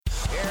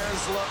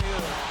Here's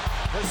Lemieux.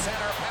 The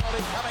center penalty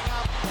coming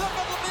up. Look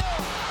at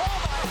Lemieux. Oh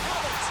my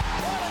heavens.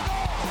 What a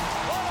goal.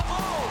 What a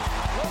move.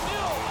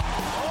 Lemieux.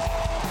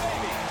 Oh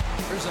baby.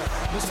 There's a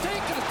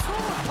mistake and a throw.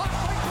 Puck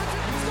by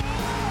Bridget.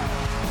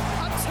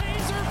 A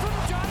taser from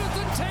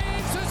Jonathan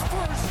Toews is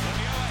first.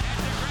 Lemieux ahead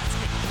to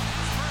Gretzky.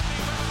 Murphy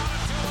with him on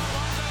a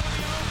 2-on-1 to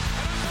Lemieux.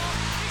 And a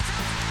goal. He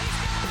shoots. He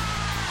scores.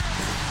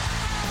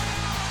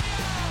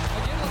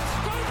 Again,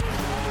 let's go.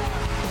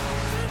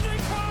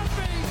 Sidney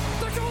Crosby.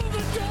 The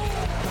golden goal.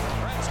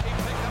 Gretzky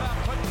picked it up.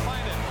 Couldn't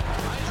find it.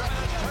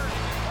 Yzerman is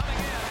turning and coming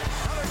in.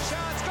 Another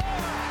shot.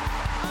 Score.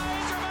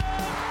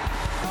 Yzerman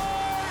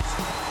scores.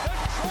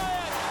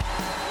 Detroit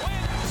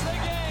wins the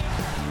game.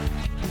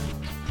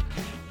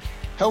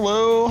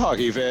 Hello,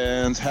 hockey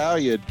fans. How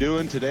you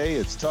doing today?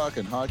 It's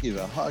Talkin' Hockey,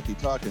 the Hockey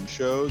Talkin'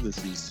 Show.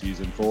 This is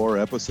Season 4,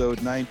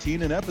 Episode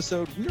 19, an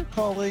episode we're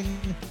calling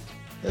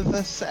the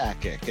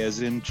Sakic,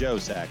 as in Joe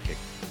Sakic.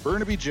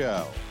 Burnaby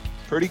Joe.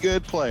 Pretty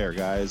good player,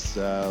 guys,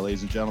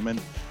 ladies and gentlemen.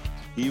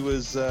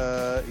 He's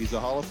a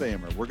Hall of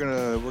Famer. We're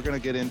gonna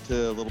get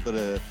into a little bit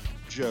of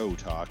Joe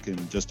talk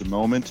in just a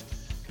moment.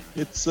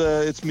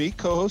 It's me,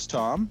 co-host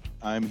Tom.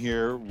 I'm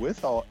here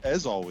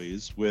as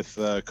always with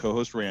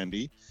co-host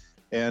Randy.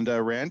 And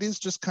Randy's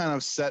just kind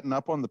of setting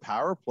up on the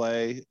power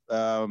play.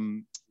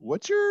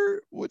 What's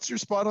your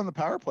spot on the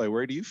power play?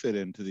 Where do you fit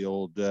into the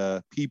old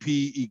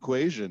PP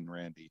equation,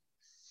 Randy?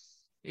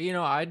 You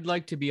know, I'd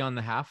like to be on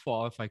the half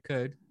wall if I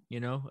could. You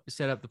know,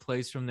 set up the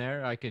plays from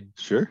there. I could.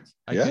 Sure.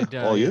 I could.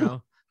 All you you.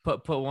 know,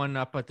 put one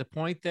up at the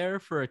point there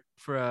for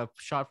a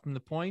shot from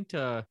the point.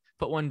 Put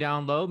one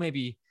down low.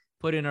 Maybe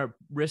put in a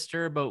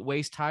wrister about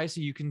waist high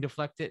so you can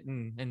deflect it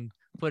and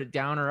put it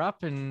down or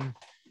up and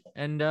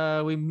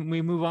we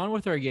move on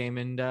with our game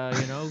and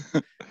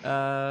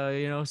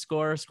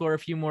score a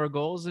few more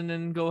goals and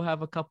then go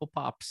have a couple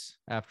pops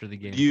after the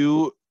game. Do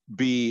you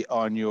be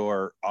on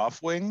your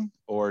off wing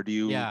or do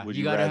you? Yeah, would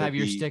you got to have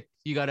your be... stick.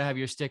 You got to have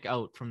your stick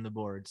out from the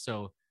board.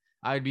 So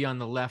I'd be on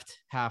the left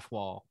half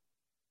wall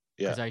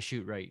because I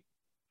shoot right.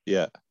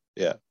 Yeah.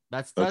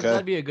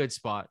 That'd be a good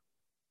spot.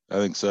 I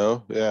think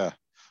so. Yeah.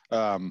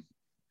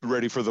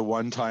 Ready for the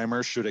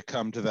one-timer should it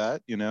come to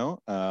that, you know?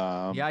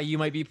 Yeah, you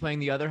might be playing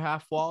the other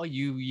half wall.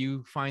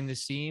 You find the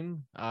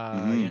seam,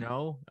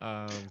 I'm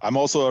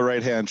also a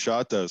right-hand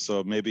shot though,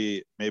 so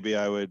maybe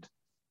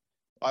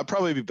I'd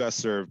probably be best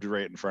served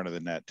right in front of the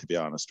net, to be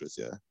honest with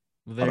you.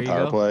 There on a you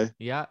power go. play.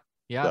 Yeah.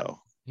 So,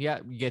 You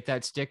get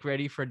that stick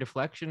ready for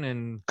deflection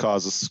and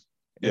causes.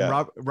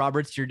 Yeah.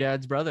 Robert's your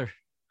dad's brother.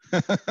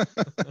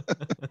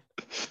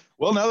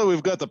 Well, now that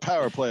we've got the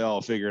power play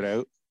all figured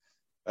out,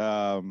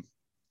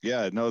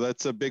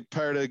 that's a big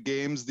part of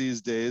games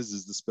these days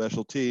is the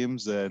special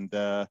teams and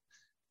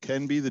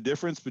can be the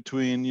difference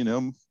between, you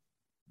know,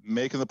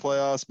 making the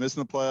playoffs,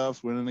 missing the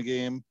playoffs, winning a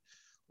game,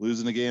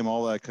 losing a game,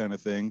 all that kind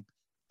of thing.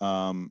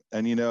 And,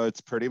 you know,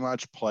 it's pretty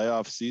much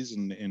playoff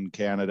season in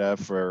Canada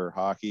for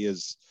hockey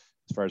as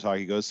far as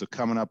hockey goes. So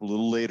coming up a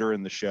little later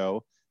in the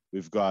show,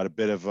 we've got a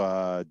bit of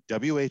a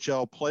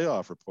WHL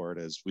playoff report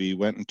as we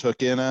went and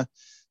took in a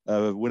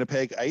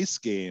Winnipeg Ice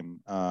game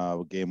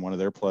one of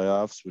their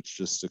playoffs, which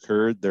just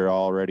occurred. They're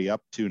already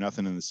up 2-0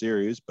 in the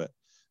series, but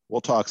we'll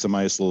talk some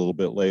ice a little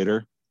bit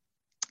later.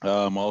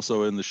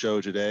 Also in the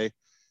show today,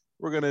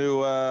 we're going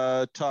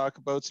to talk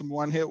about some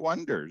one-hit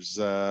wonders.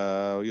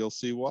 You'll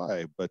see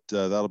why, but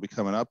that'll be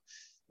coming up.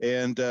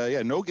 And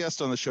no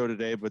guest on the show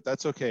today, but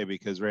that's okay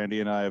because Randy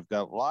and I have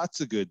got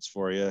lots of goods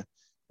for you.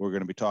 We're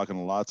going to be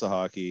talking lots of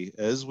hockey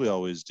as we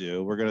always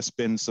do. We're going to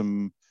spin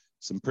some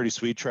pretty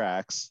sweet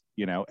tracks,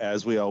 you know,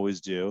 as we always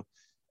do.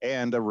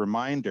 And a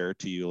reminder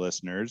to you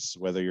listeners,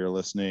 whether you're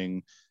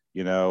listening,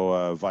 you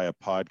know, via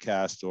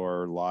podcast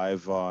or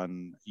live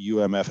on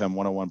UMFM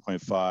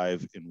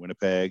 101.5 in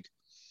Winnipeg,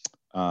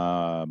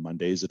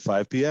 Mondays at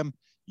 5 p.m.,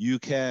 you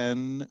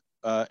can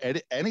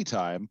at any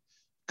time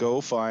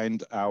go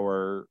find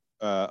our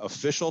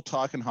official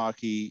Talkin'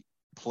 Hockey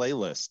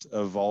playlist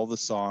of all the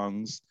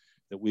songs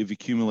that we've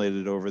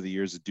accumulated over the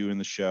years of doing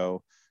the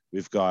show.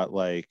 We've got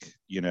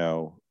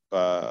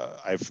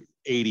I've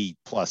 80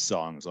 plus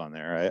songs on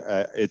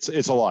there. It's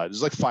a lot.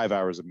 It's like 5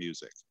 hours of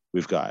music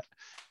we've got.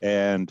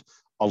 And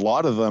a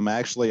lot of them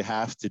actually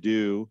have to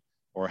do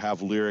or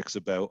have lyrics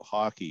about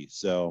hockey.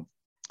 So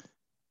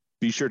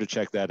be sure to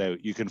check that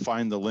out. You can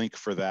find the link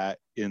for that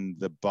in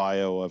the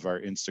bio of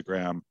our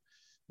Instagram,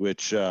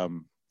 which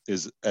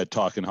is at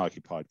Talkin'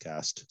 Hockey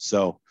Podcast.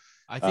 So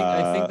I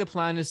think the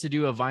plan is to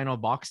do a vinyl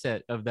box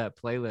set of that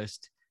playlist.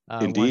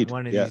 Indeed.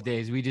 One of these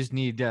days. We just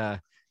need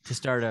to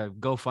start a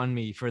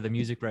GoFundMe for the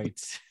music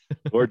rights.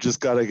 Or just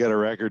got to get a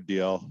record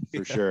deal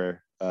for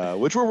sure,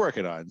 which we're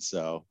working on.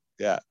 So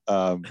that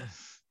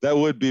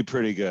would be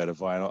pretty good. A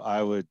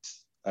vinyl.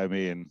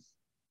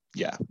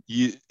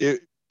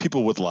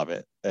 People would love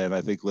it. And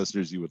I think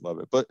listeners, you would love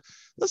it. But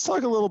let's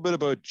talk a little bit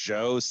about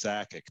Joe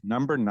Sakic,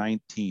 number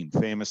 19,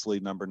 famously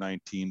number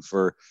 19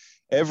 for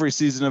every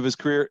season of his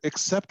career,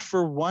 except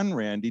for one,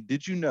 Randy.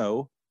 Did you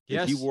know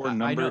that he wore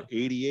number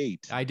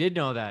 88? I did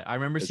know that. I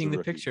remember seeing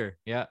the picture.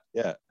 Yeah.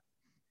 Yeah.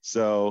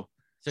 So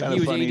So Kinda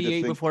he was funny to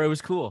 88 think- before it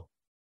was cool.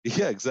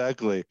 Yeah,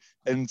 exactly.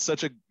 And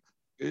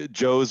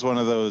Joe's one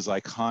of those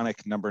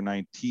iconic number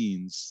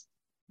 19s.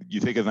 You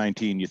think of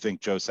 19, you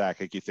think Joe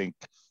Sakic, you think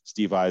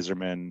Steve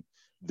Yzerman,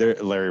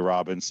 Larry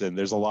Robinson.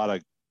 There's a lot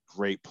of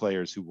great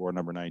players who wore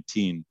number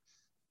 19,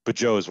 but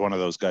Joe is one of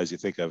those guys you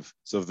think of.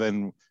 So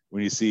then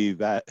when you see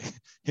that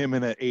him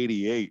in at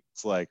 88,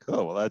 it's like,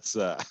 oh, well, that's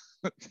kind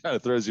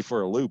of throws you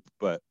for a loop.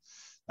 But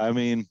I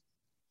mean,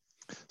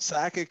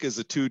 Sakic is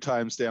a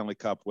 2-time Stanley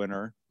Cup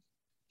winner.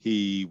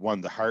 He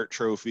won the Hart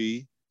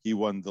Trophy. He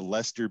won the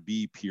Lester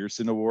B.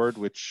 Pearson Award,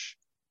 which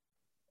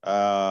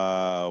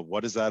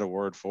what is that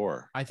award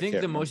for? I think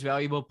can't the remember. most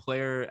valuable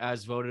player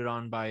as voted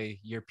on by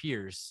your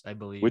peers, I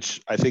believe. Which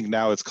I think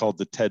now it's called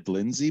the Ted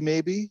Lindsay,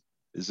 maybe.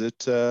 Is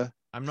it?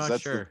 I'm is not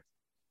that sure.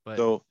 But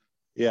So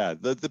yeah,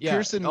 the Yeah.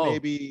 Pearson Oh,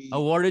 maybe.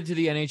 awarded to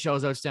the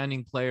NHL's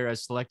outstanding player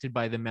as selected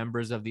by the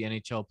members of the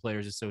NHL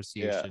Players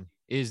Association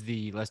is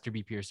the Lester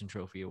B. Pearson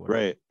Trophy Award.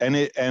 Right, and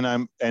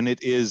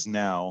it is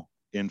now,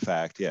 in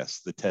fact,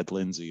 yes, the Ted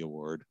Lindsay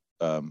Award.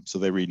 So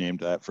they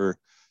renamed that for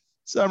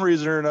some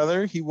reason or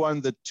another. He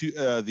won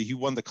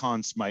the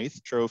Conn Smythe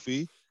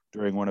Trophy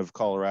during one of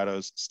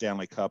Colorado's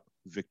Stanley Cup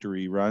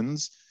victory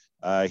runs.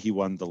 He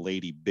won the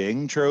Lady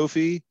Byng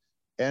Trophy,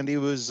 and he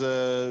was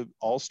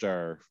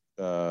All-Star.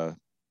 Well,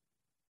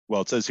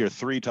 it says here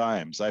 3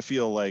 times. I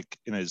feel like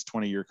in his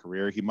 20-year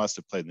career, he must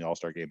have played in the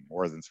All-Star game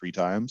more than 3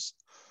 times.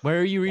 Where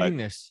are you reading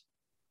this?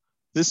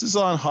 This is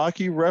on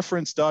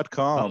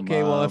hockeyreference.com.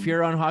 Okay, well, if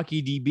you're on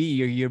Hockey DB,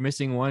 you're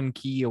missing one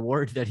key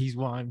award that he's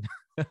won.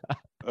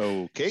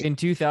 Okay. In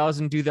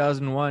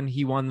 2001,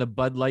 he won the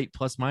Bud Light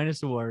Plus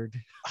Minus Award.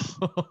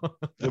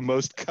 The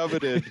most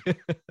coveted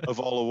of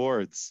all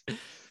awards.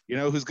 You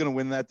know who's going to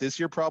win that this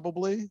year?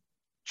 Probably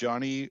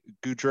Johnny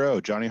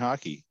Gaudreau, Johnny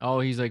Hockey, Oh,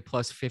 he's like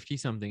plus 50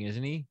 something,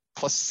 isn't he?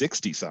 plus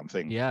 60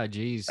 something. Yeah,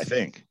 geez. I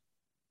think.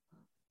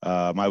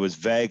 I was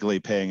vaguely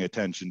paying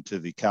attention to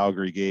the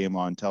Calgary game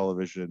on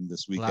television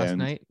this weekend. Last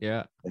night,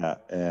 yeah. Yeah,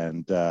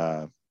 and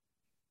I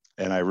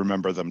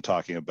remember them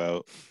talking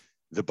about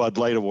the Bud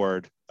Light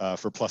Award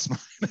for plus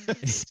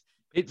minus.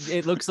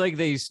 It looks like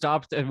they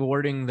stopped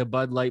awarding the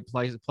Bud Light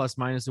Plus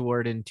Minus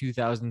Award in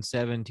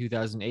 2007,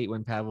 2008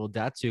 when Pavel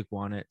Datsyuk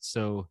won it.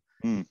 So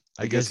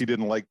I guess he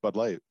didn't like Bud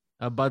Light.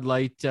 Bud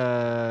Light,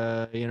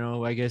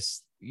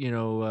 analytics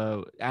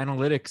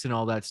and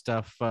all that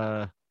stuff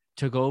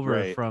took over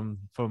Right. from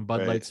Bud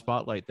Right. Light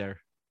Spotlight there.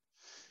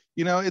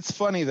 You know, it's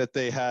funny that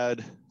they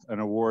had an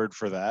award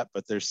for that,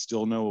 but there's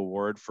still no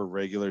award for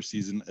regular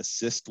season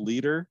assist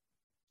leader,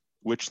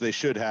 which they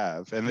should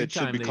have. And Big it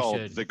should time be they called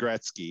should. the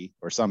Gretzky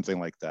or something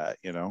like that,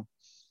 you know?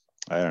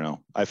 I don't know.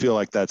 I feel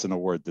like that's an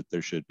award that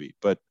there should be.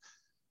 But,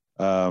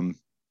 I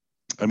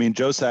mean,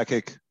 Joe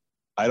Sakic,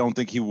 I don't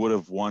think he would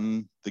have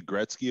won the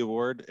Gretzky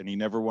Award, and he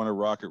never won a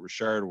Rocket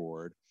Richard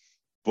Award.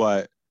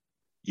 But,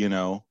 you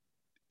know,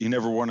 he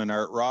never won an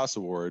Art Ross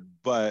Award,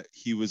 but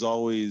he was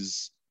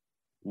always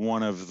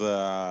one of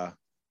the,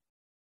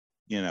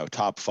 you know,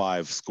 top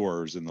 5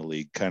 scorers in the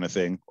league kind of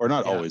thing, or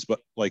not Yeah. always, but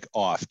like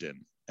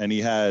often. And he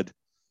had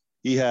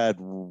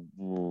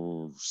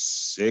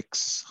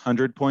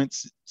 600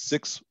 points,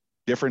 6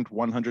 different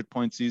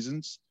 100-point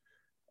seasons.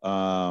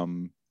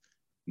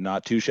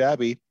 Not too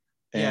shabby.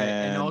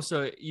 Yeah, and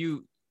also if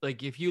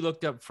you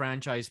looked up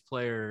franchise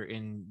player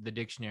in the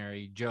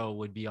dictionary, Joe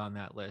would be on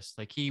that list.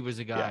 Like he was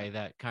a guy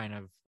that kind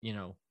of, you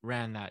know,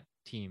 ran that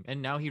team,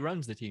 and now he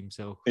runs the team.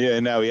 So yeah,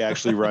 now he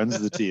actually runs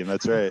the team.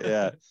 That's right.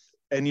 Yeah.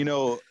 And you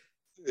know,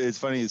 it's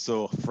funny.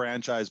 So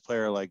franchise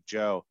player like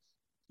Joe,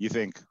 you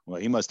think,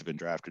 well, he must have been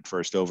drafted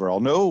first overall.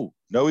 No,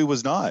 he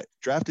was not.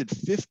 Drafted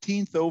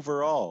 15th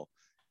overall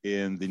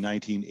in the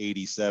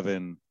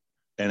 1987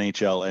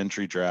 NHL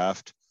entry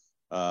draft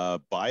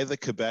by the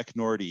Quebec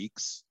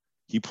Nordiques.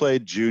 He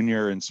played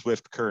junior in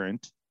Swift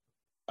Current,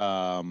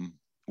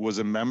 was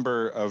a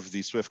member of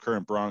the Swift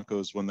Current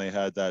Broncos when they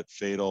had that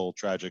fatal,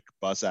 tragic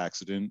bus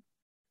accident,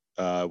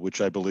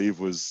 which I believe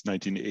was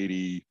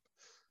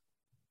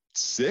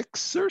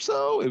 1986 or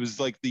so. It was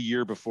like the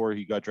year before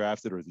he got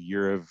drafted, or the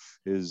year of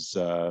his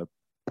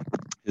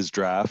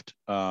draft.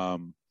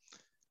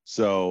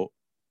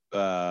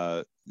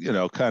 You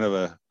know, kind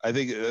of I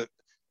think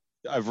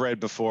I've read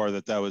before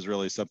that was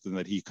really something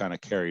that he kind of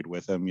carried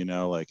with him, you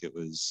know, like it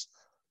was,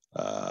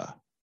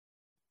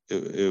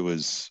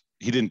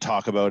 he didn't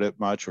talk about it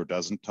much, or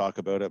doesn't talk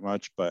about it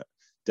much, but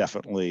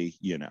definitely,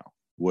 you know,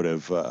 would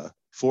have,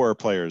 4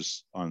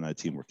 players on that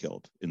team were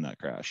killed in that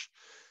crash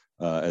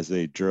as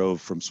they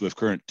drove from Swift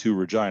Current to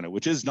Regina,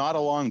 which is not a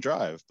long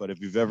drive, but if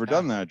you've ever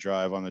done that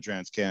drive on the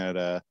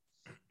Trans-Canada,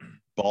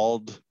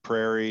 bald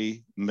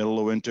prairie, middle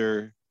of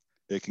winter,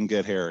 it can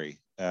get hairy.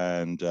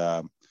 And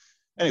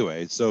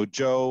anyway, so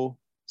Joe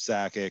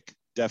Sakic,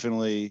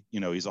 definitely, you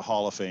know, he's a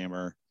Hall of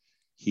Famer.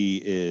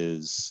 He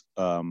is,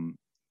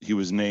 he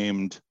was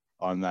named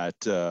on that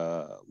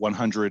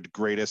 100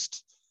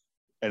 greatest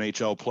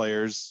NHL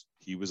players.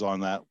 He was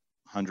on that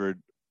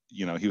 100,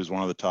 you know, he was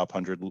one of the top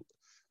 100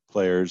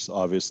 players,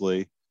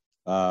 obviously.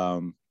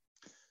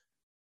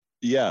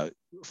 Yeah,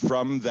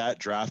 from that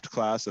draft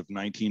class of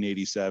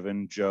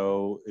 1987,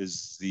 Joe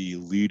is the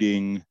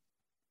leading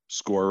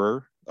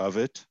scorer of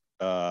it.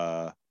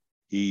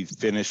 He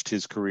finished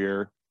his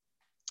career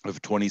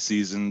of 20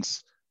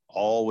 seasons,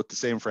 all with the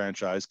same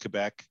franchise,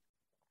 Quebec.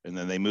 And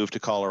then they moved to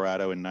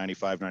Colorado in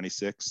 95,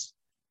 96,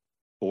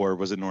 or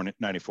was it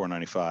 94,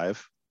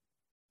 95?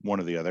 One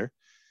or the other.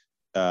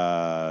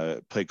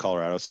 Played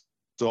Colorado.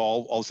 So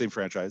all the same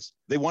franchise.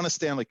 They won a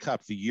Stanley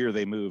Cup the year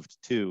they moved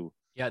to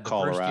the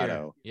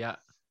Colorado. First year. Yeah.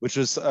 Which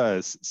was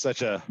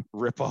such a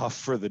ripoff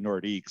for the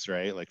Nordiques,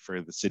 right? Like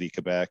for the city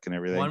Quebec and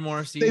everything. One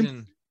more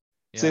season.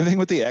 Same thing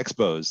with the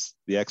Expos.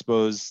 The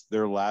Expos,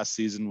 their last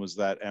season was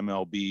that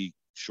MLB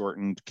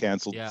shortened,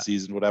 canceled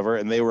season, whatever,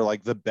 and they were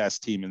like the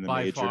best team in the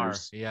by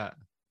majors. Far. Yeah.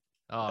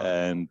 Oh.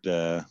 And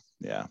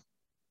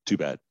too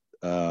bad.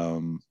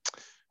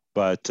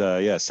 But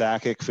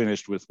Sakic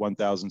finished with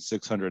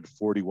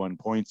 1,641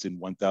 points in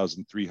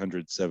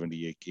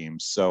 1,378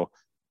 games. So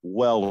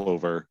well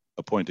over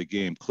a point a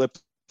game clip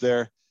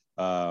there.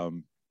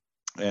 And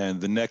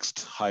the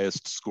next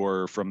highest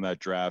scorer from that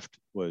draft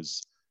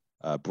was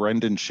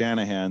Brendan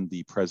Shanahan,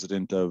 the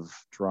president of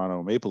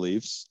Toronto Maple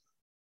Leafs.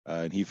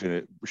 And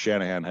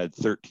Shanahan had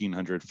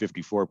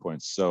 1,354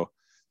 points. So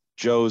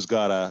Joe's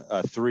got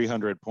a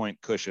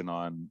 300-point cushion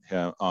on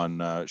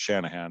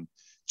Shanahan,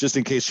 just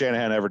in case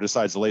Shanahan ever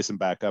decides to lace him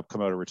back up,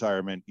 come out of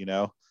retirement.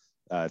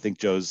 I think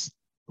Joe's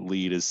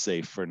lead is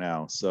safe for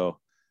now. So,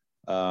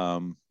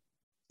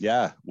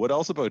 what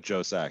else about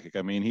Joe Sakic?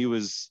 I mean, he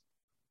was,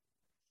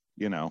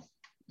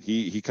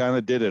 he kind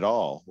of did it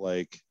all.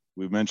 Like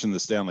we mentioned the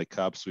Stanley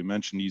Cups, we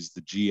mentioned he's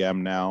the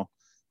GM now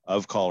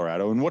of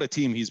Colorado, and what a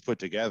team he's put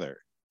together.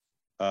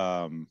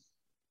 I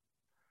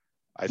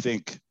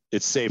think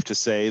it's safe to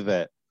say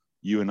that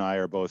you and I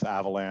are both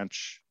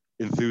Avalanche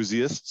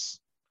enthusiasts.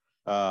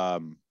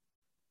 Now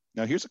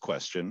here's a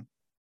question.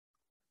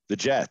 The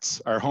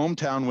Jets, our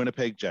hometown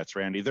Winnipeg Jets,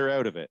 Randy, they're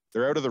out of it.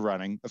 They're out of the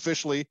running,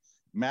 officially,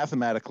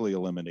 mathematically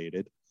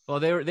eliminated.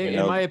 Well,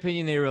 in my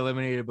opinion, they were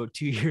eliminated about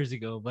 2 years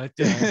ago, but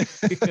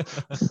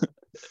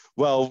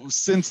well,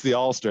 since the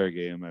All-Star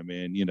game, I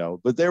mean,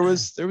 but there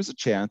was a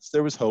chance,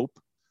 there was hope.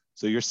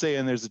 So you're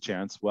saying there's a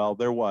chance. Well,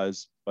 there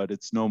was, but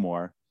it's no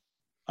more.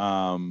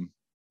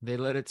 They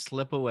let it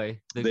slip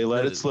away. They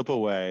let it slip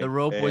away. The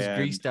rope was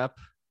greased up.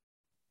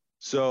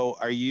 So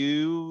are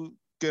you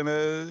going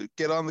to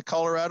get on the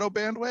Colorado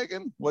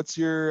bandwagon? What's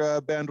your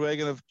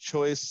bandwagon of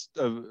choice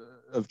of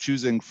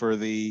choosing for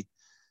the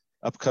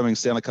upcoming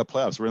Stanley Cup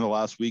playoffs? We're in the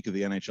last week of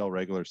the NHL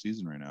regular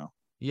season right now.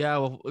 Yeah,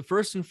 well,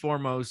 first and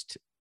foremost,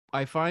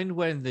 I find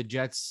when the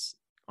Jets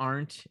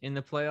aren't in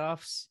the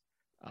playoffs,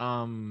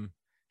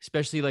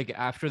 especially like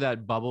after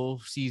that bubble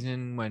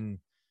season when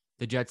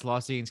the Jets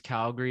lost against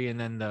Calgary, and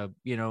then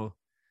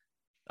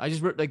I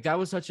just like that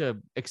was such a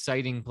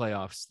exciting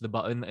playoffs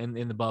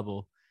in the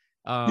bubble.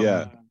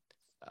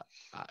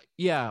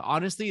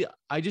 Honestly,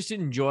 I just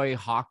enjoy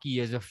hockey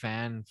as a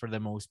fan for the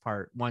most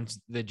part.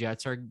 Once the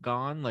Jets are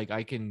gone, like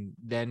I can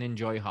then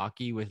enjoy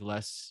hockey with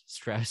less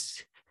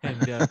stress and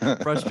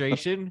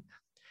frustration.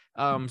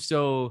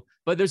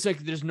 But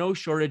there's no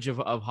shortage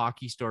of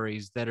hockey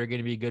stories that are going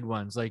to be good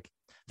ones. Like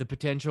the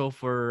potential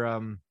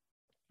for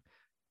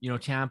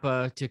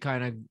Tampa to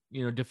kind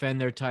of defend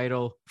their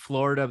title.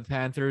 Florida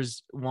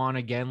Panthers won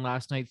again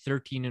last night,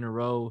 13 in a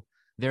row.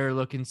 They're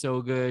looking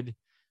so good.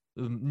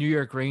 New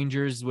York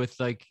Rangers with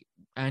like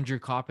Andrew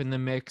Kopp in the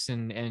mix,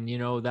 and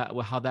that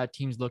how that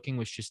team's looking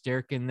with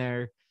Shesterkin in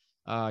there.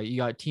 You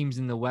got teams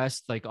in the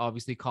West, like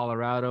obviously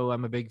Colorado.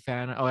 I'm a big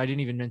fan. Oh, I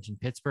didn't even mention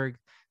Pittsburgh.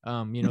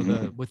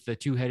 With the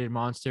two-headed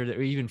monster,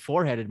 or even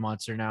four-headed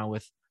monster now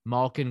with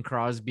Malkin,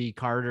 Crosby,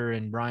 Carter,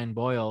 and Brian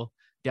Boyle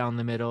down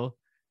the middle.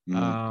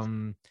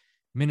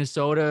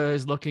 Minnesota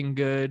is looking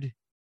good.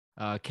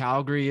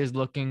 Calgary is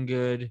looking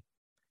good.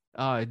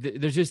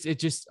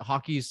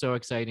 Hockey is so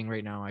exciting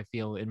right now. I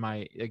feel in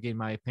my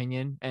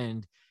opinion,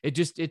 and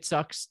it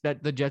sucks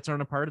that the Jets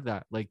aren't a part of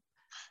that. Like,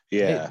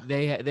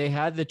 they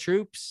had the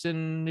troops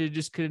and they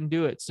just couldn't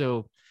do it.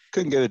 So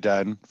couldn't get it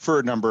done for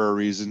a number of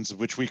reasons,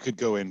 which we could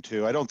go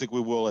into. I don't think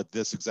we will at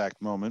this exact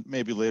moment.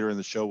 Maybe later in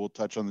the show we'll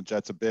touch on the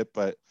Jets a bit,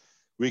 but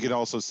we can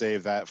also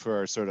save that for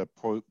our sort of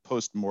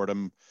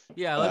post-mortem.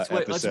 Yeah, let's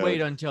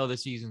wait until the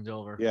season's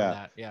over. Yeah. For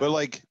that.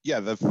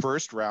 But the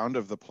first round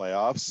of the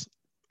playoffs,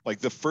 like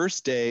the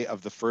first day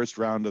of the first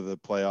round of the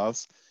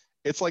playoffs,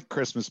 it's like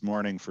Christmas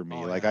morning for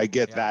me. I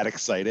get that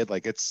excited.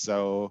 Like I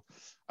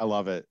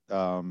love it.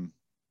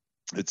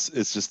 It's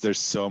just, there's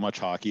so much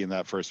hockey in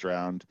that first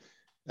round.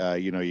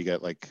 You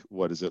get like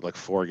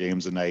 4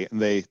 games a night,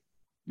 and they,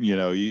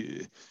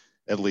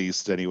 at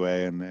least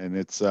anyway. And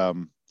it's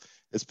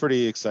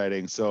pretty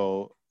exciting.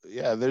 So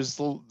yeah, there's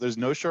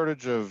no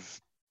shortage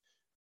of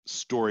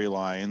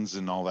storylines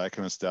and all that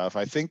kind of stuff.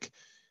 I think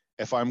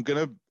if I'm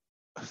going to,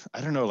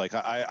 I don't know, like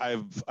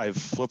I've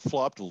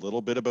flip-flopped a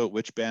little bit about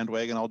which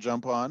bandwagon I'll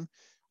jump on.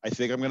 I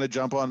think I'm going to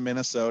jump on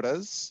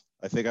Minnesota's.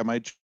 I think I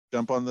might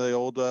jump on the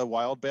old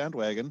Wild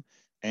bandwagon.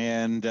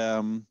 And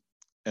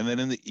And then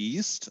in the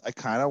East, I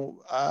kind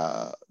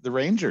of the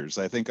Rangers.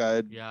 I think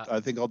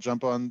I'll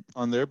jump on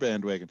their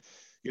bandwagon.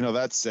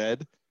 That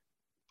said,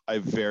 I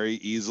very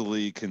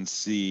easily can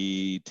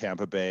see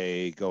Tampa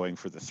Bay going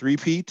for the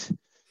three-peat.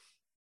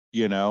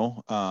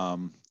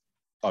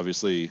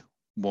 Obviously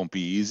won't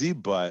be easy,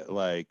 but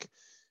like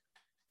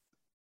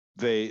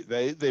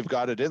they've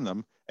got it in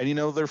them.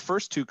 And their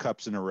first 2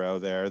 cups in a row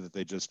there that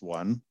they just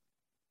won,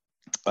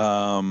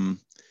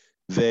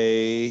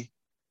 they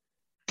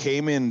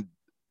came in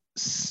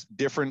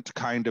different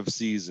kind of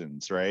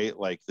seasons, right?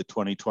 Like the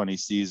 2020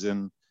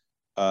 season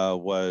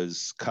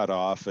was cut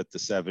off at the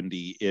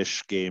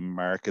 70-ish game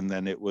mark, and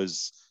then it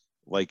was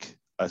like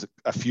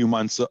a few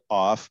months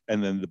off,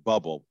 and then the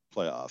bubble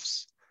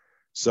playoffs.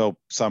 So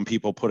some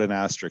people put an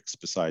asterisk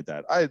beside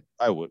that.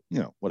 I would,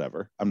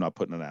 whatever. I'm not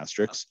putting an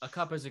asterisk. A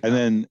cup is a cup.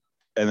 And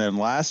then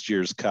last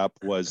year's cup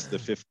was the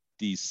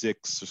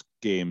 56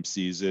 game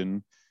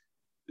season,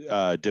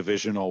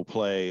 divisional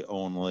play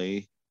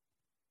only.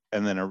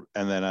 And then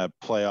a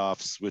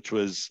playoffs, which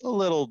was a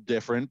little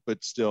different,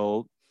 but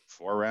still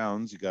 4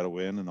 rounds, you got to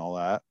win and all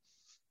that.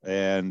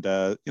 And,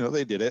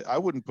 they did it. I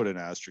wouldn't put an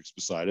asterisk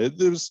beside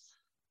it.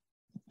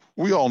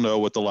 We all know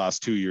what the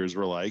last 2 years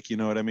were like. You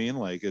know what I mean?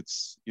 Like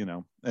it's,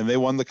 and they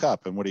won the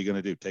cup, and what are you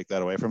going to do? Take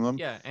that away from them?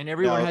 Yeah. And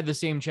everyone had the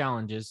same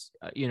challenges,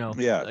 Yeah,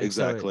 like,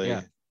 exactly.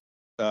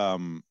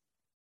 So,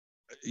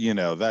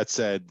 yeah. That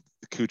said,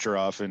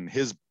 Kucherov and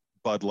his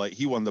Bud Light,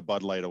 he won the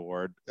Bud Light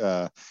Award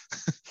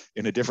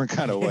in a different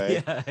kind of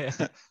way.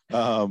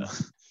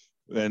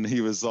 And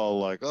he was all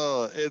like,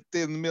 "Oh,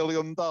 $18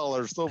 million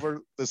over."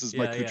 This is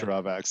my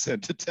Kucherov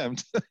accent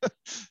attempt.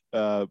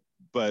 But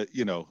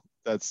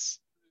that's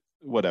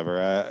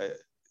whatever.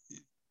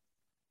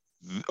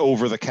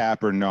 Over the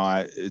cap or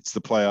not, it's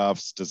the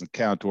playoffs. Doesn't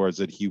count towards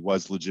it. He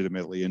was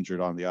legitimately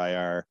injured on the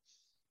IR.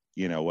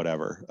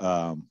 Whatever.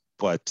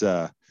 But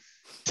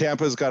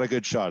Tampa's got a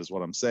good shot, is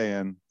what I'm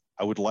saying.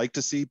 I would like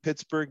to see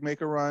Pittsburgh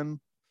make a run,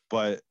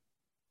 but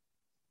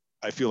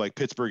I feel like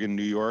Pittsburgh and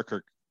New York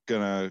are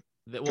gonna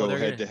go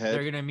head to head.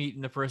 They're gonna meet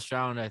in the first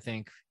round, I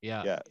think.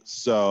 Yeah. Yeah.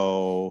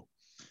 So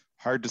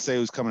hard to say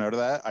who's coming out of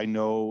that. I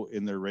know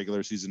in their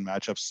regular season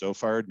matchups so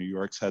far, New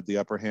York's had the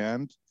upper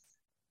hand,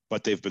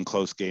 but they've been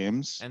close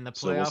games. And the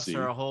playoffs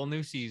are a whole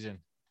new season.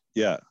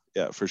 Yeah,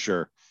 for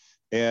sure.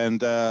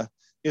 And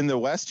in the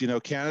West,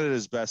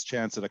 Canada's best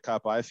chance at a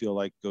cup, I feel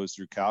like, goes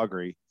through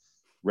Calgary.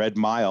 Red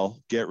Mile,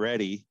 get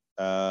ready.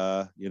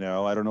 I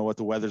don't know what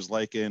the weather's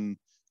like in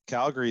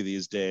Calgary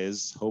these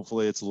days.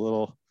 Hopefully it's a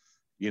little,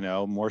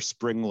 more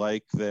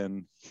spring-like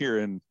than here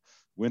in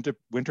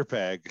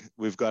Winterpeg.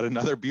 We've got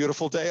another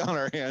beautiful day on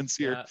our hands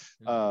here.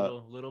 Yeah,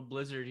 little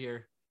blizzard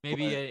here.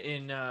 Maybe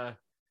a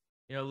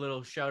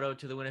little shout out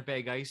to the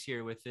Winnipeg Ice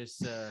here with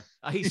this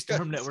ice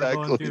storm that we're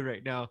going through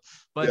right now.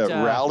 But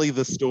rally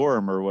the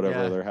storm or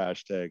whatever their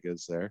hashtag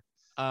is there.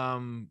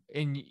 And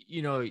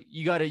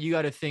you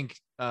gotta think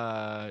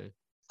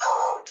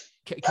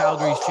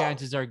Calgary's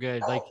chances are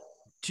good. Like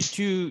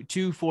two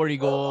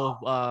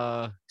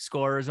 40-goal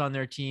scorers on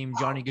their team.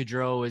 Johnny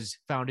Gaudreau has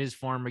found his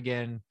form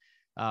again.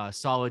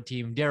 Solid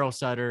team. Daryl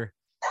Sutter,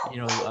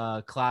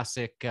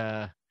 classic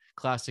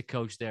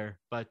coach there.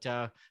 But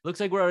looks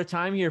like we're out of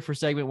time here for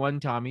segment 1,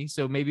 Tommy.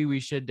 So maybe we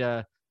should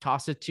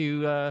toss it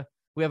to.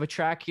 We have a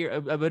track here,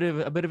 a bit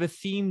of a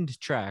themed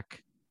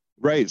track.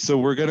 Right. So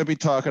we're going to be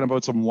talking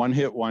about some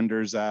one-hit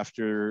wonders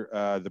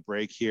after the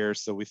break here.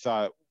 So we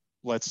thought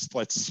let's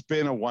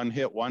spin a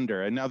one-hit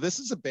wonder. And now this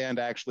is a band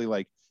actually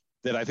like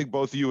that I think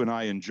both you and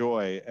I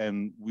enjoy,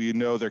 and we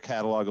know their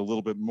catalog a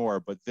little bit more,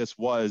 but this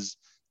was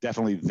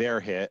definitely their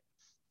hit,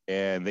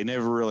 and they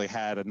never really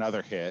had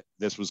another hit.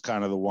 This was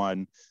kind of the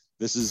one.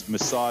 This is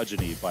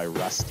Misogyny by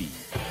Rusty.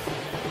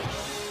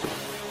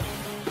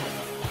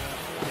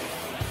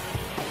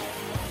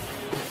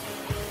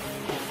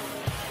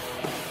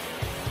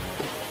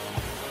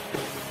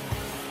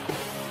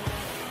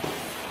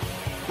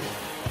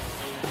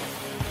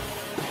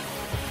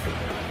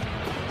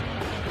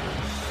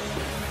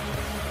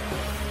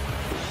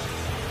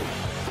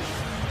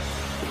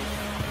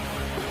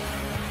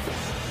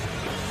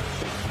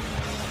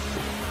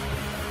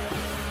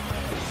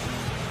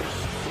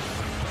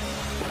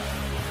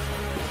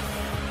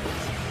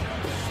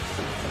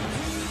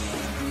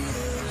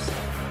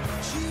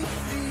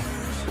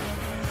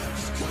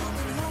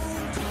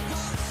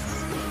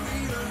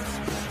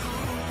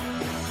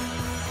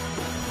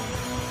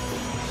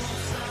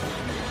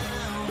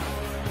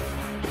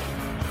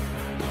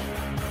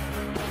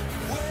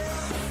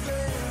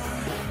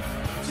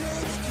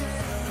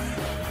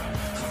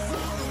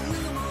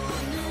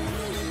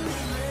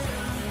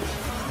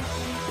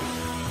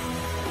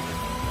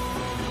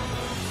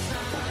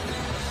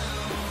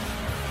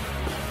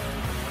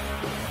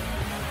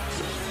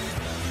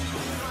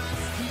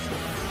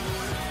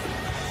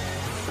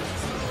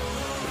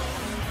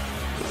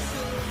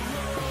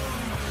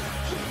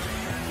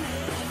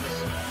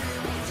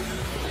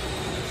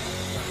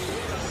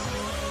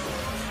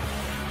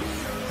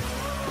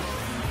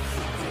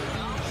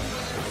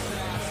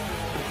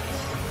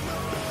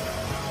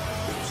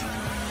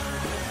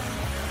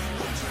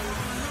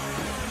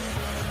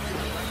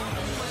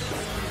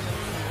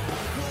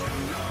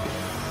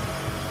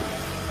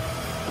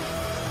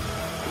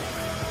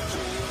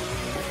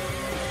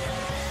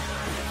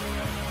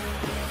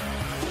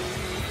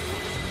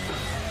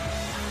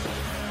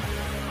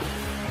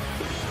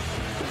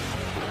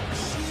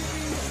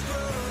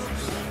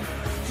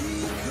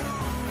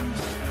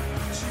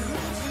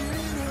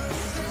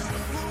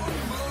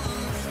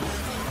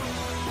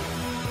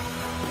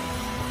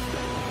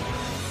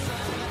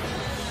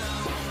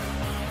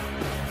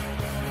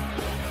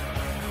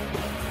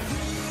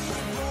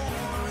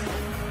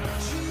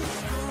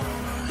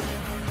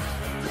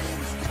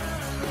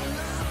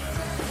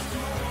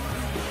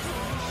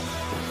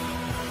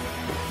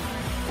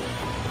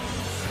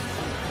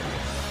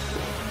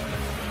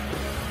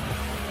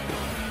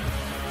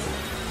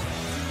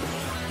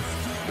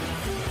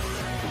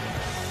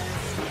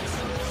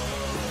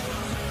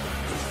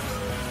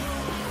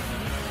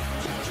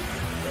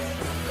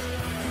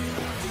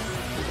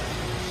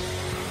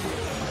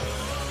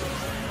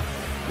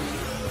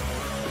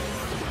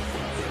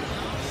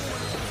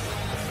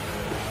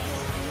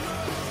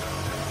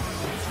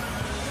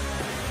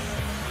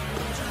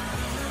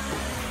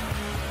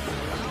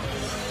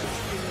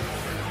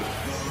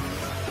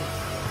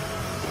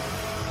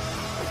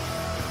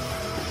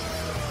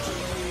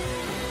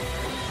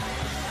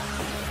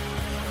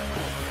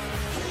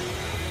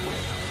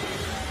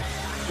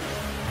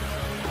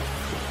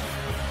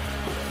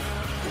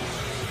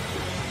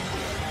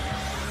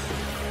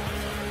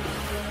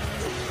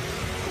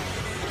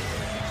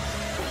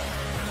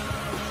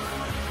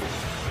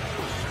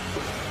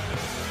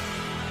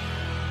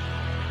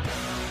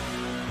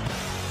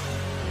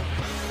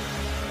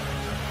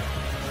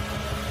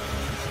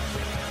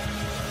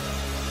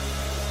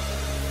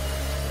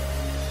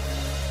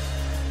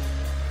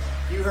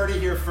 You heard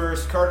it here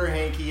first. Carter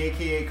Hankey,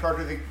 a.k.a.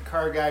 Carter the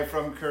Car Guy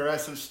from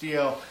Caress of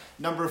Steel,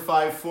 number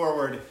 5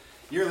 forward.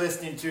 You're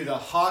listening to the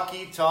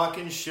Hockey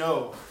Talkin'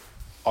 Show.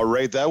 All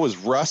right, that was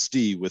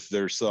Rusty with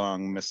their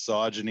song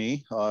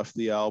Misogyny off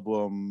the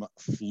album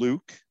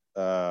Fluke,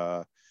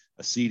 a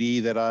CD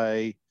that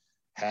I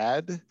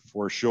had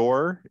for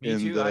sure Me in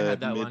too. I the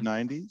had that one.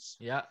 mid-90s.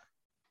 Yeah.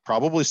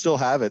 Probably still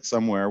have it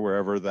somewhere,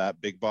 wherever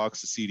that big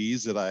box of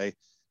CDs that I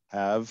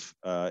have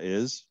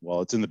is.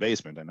 Well, it's in the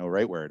basement. I know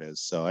right where it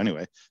is. So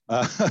anyway,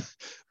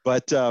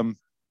 but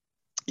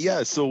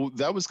yeah, so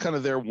that was kind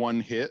of their one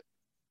hit.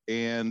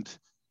 And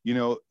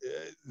so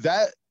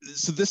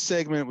this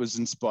segment was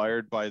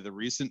inspired by the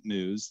recent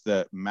news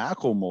that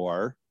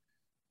Macklemore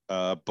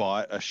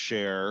bought a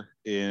share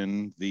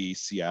in the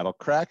Seattle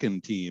Kraken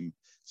team.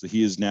 So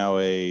he is now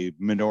a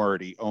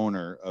minority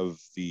owner of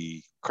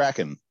the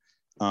Kraken.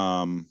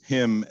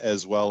 Him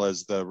as well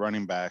as the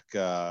running back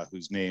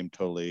whose name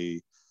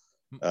totally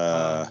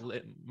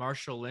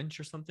Marshall Lynch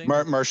or something.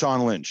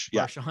 Marshawn Lynch.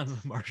 Yeah.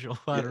 Marshall.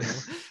 I don't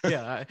know.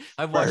 Yeah,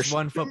 I've watched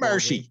one football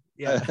Marshy. game.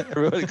 Yeah.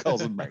 Everybody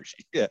calls him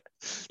Marshy. Yeah.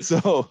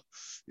 So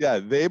yeah,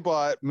 they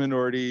bought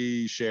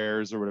minority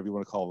shares or whatever you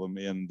want to call them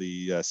in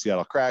the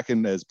Seattle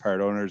Kraken as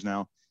part owners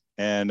now.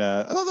 And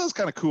I thought that was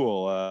kind of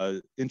cool.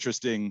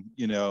 Interesting,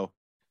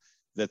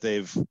 that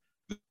they've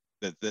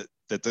that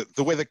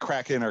the way the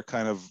Kraken are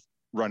kind of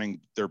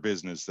running their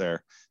business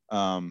there.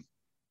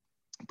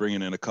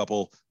 Bringing in a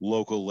couple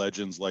local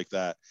legends like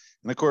that.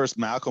 And of course,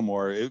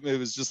 Macklemore, it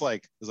was just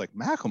like,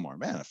 Macklemore,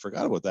 man, I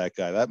forgot about that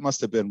guy. That must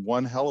have been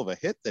one hell of a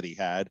hit that he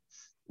had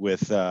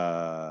with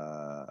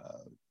the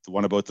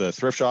one about the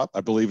thrift shop.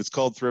 I believe it's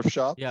called Thrift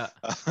Shop. Yeah.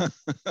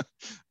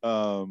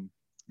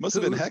 Must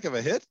have been a heck of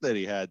a hit that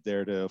he had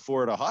there to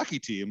afford a hockey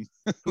team.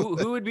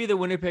 who would be the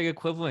Winnipeg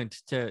equivalent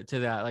to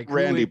that? Like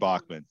Randy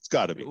Bachman. It's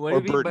got to be.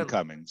 Or Burton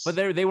Cummings. But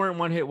they weren't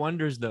one-hit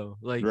wonders though.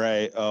 Like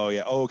right. Oh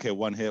yeah. Oh, okay.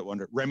 One-hit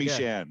wonder. Remy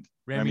Shand.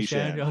 Remy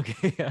Shand.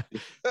 Okay. Yeah.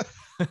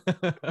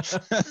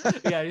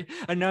 Yeah.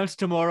 Announced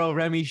tomorrow.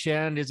 Remy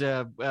Shand is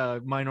a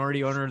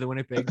minority owner of the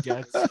Winnipeg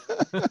Jets.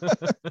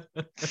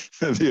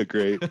 That'd be a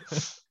great.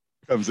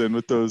 Comes in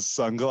with those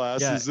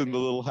sunglasses and the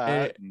little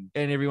hat, and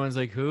everyone's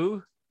like,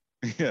 "Who?"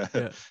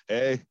 Yeah.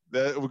 Hey,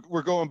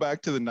 we're going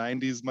back to the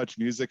 90s much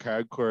music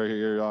hardcore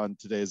here on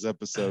today's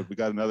episode. We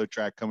got another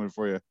track coming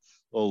for you a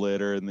little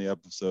later in the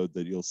episode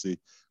that you'll see.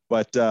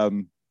 But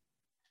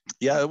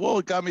yeah, well,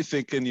 it got me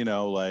thinking,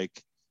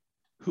 like,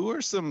 who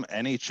are some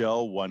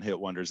NHL one-hit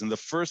wonders? And the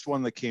first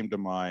one that came to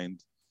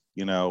mind,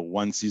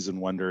 one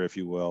season wonder, if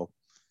you will,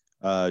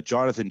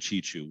 Jonathan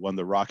Cheechoo won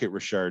the Rocket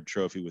Richard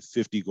Trophy with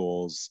 50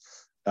 goals.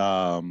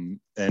 And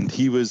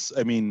he was,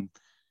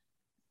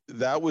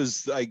 that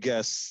was, I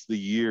guess, the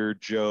year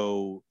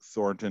Joe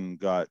Thornton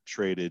got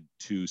traded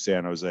to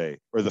San Jose,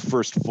 or the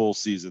first full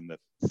season that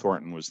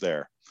Thornton was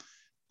there.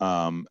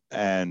 And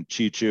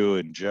Cheechoo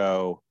and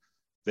Joe,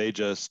 they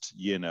just,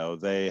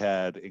 they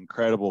had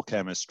incredible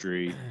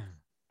chemistry,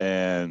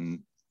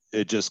 and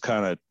it just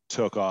kind of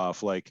took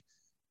off. Like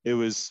it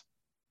was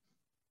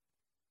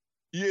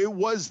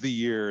the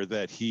year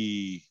that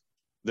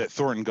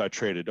Thornton got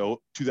traded,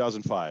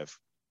 2005.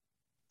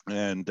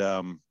 And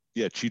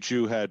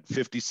Cheechoo had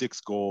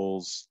 56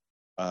 goals,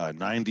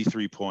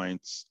 93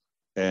 points,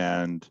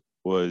 and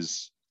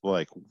was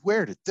like,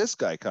 where did this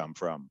guy come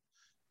from?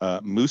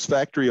 Moose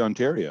Factory,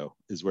 Ontario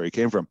is where he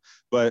came from.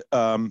 But,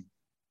 from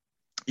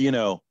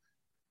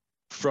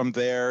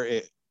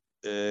there,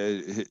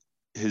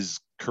 his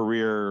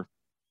career,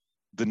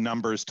 the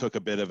numbers took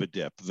a bit of a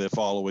dip. The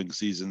following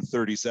season,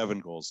 37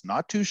 goals,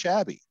 not too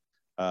shabby.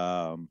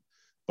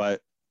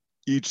 But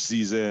each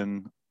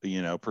season,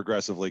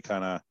 progressively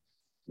kind of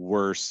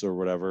worse or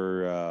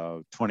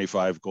whatever.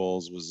 25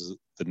 goals was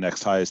the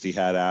next highest he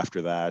had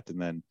after that.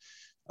 And then,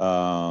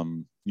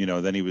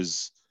 then he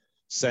was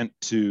sent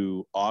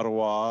to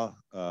Ottawa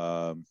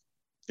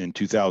in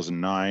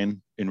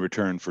 2009 in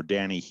return for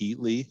Danny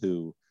Heatley,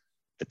 who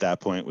at that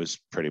point was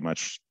pretty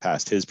much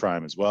past his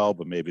prime as well.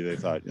 But maybe they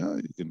thought,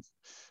 you can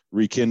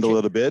rekindle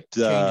it a bit.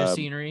 Change of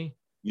scenery.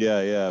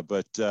 Yeah.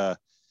 But, and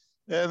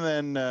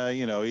then,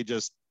 he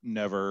just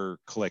never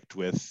clicked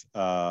with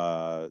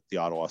the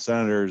Ottawa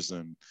Senators,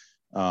 and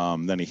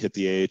then he hit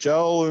the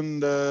AHL,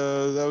 and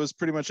that was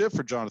pretty much it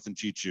for Jonathan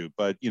Cheechoo.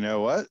 But you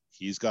know what?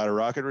 He's got a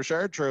Rocket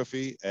Richard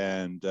Trophy,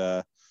 and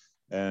a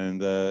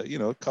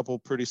couple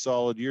pretty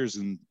solid years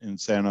in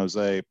San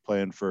Jose,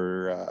 playing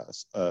for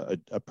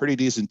a pretty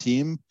decent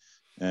team,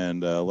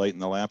 and lighting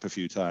the lamp a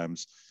few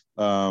times.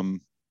 But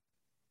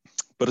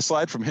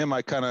aside from him,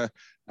 I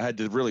had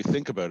to really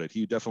think about it.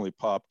 He definitely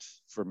popped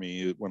for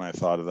me when I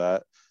thought of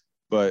that.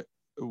 But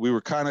we were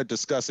kind of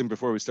discussing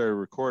before we started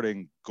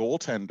recording,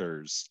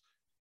 goaltenders,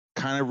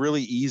 kind of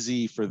really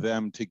easy for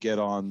them to get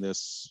on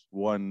this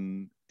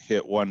one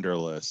hit wonder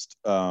list.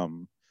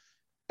 And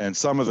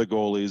some of the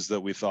goalies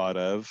that we thought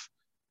of,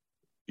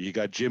 you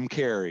got Jim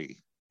Carrey,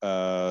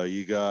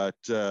 you got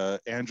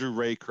Andrew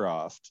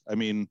Raycroft.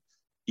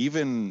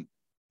 Even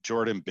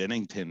Jordan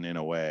Binnington in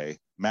a way,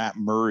 Matt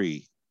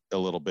Murray a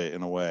little bit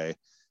in a way.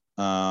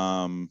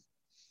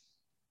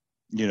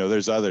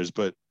 there's others,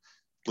 but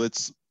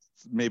let's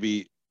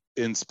maybe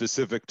in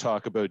specific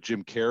talk about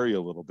Jim Carrey a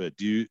little bit.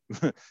 Do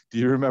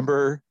you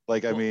remember?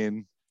 Like, I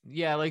mean,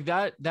 yeah, like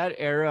that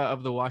era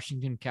of the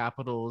Washington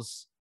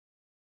Capitals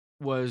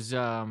was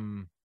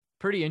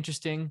pretty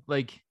interesting.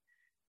 Like,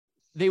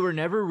 they were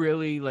never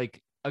really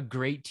like a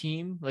great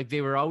team. Like,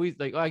 they were always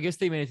like, I guess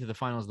they made it to the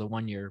finals the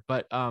one year,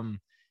 but I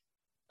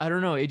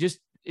don't know.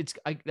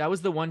 That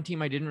was the one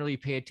team I didn't really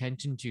pay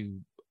attention to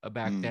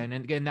back then.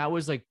 And again, that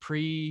was like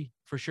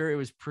for sure it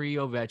was pre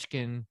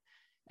Ovechkin,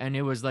 and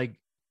it was like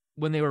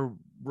when they were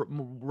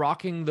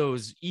rocking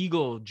those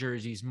Eagle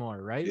jerseys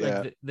more, right? Yeah.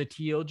 Like the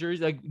teal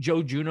jersey, like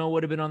Joe Juno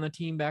would have been on the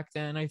team back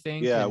then, I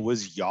think. Yeah. And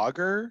was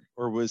Yager,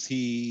 or was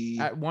he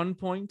at one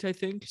point, I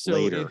think so.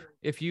 later?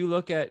 If you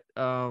look at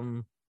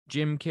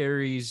Jim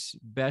Carrey's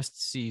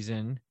best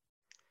season,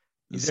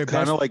 it's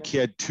kind of like he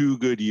had 2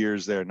 good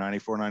years there,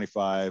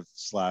 94-95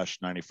 /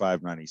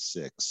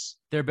 95-96.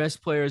 Their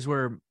best players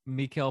were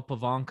Mikhail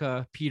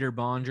Pavanka, Peter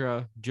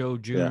Bondra, Joe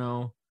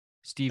Juno,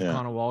 Steve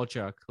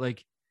Konowalchuk.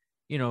 Like,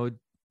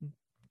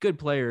 good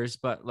players,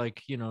 but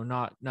like,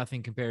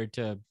 nothing compared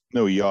to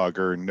no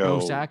Yager, no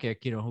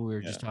Sakic, who we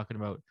were just talking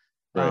about.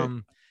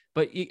 Right.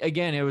 But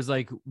again, it was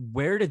like,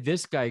 where did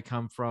this guy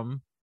come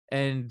from?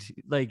 And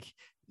like,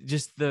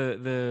 just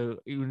the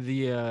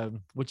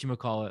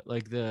whatchamacallit,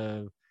 like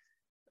the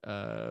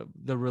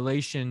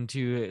relation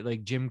to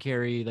like Jim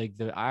Carrey, like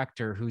the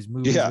actor whose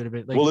movies would have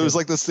been like, well, it was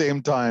like the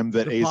same time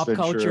that the Ace pop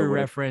Ventura culture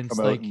reference,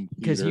 like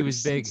because he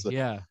was big,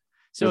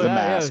 so the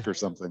Mask or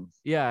something,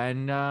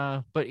 and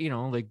but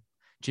like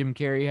Jim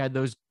Carrey had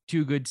those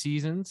 2 good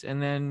seasons,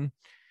 and then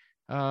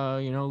a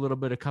little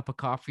bit of cup of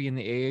coffee in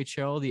the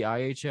AHL, the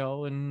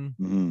IHL,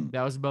 and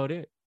that was about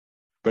it.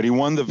 But he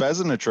won the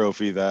Vezina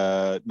Trophy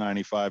that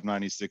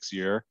 95-96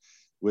 year,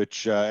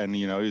 which and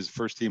he was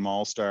first team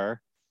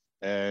All-Star.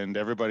 And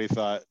everybody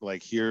thought,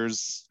 like,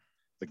 here's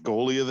the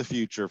goalie of the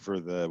future for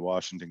the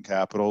Washington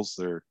Capitals.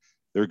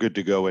 They're good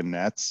to go in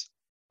nets.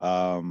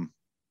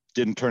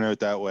 Didn't turn out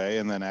that way.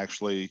 And then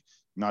actually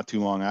not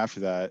too long after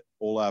that,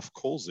 Olaf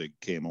Kolzig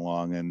came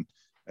along, and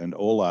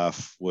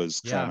Olaf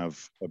was kind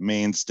of a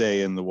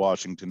mainstay in the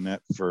Washington net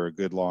for a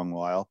good long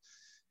while.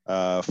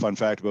 Fun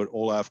fact about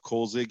Olaf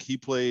Kolzig, he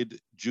played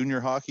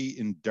junior hockey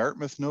in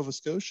Dartmouth, Nova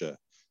Scotia.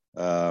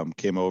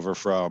 Came over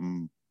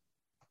from,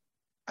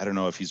 I don't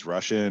know if he's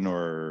Russian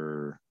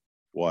or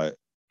what.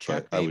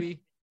 Czech, maybe?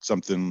 I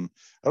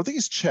don't think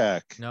he's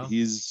Czech. No.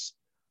 He's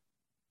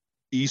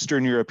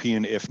Eastern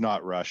European, if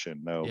not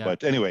Russian. No. Yeah.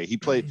 But anyway, he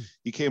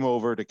came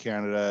over to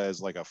Canada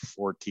as like a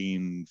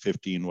 14,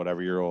 15,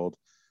 whatever year old,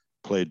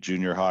 played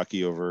junior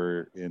hockey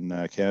over in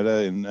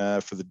Canada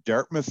and for the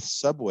Dartmouth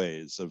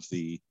Subways of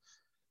the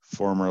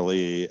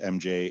formerly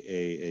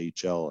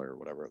MJAHL or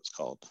whatever it was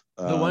called.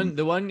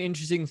 The one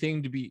interesting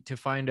thing to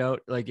find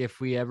out, like if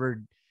we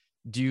ever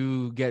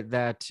do get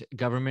that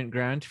government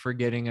grant for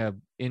getting a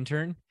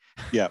intern.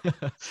 Yeah.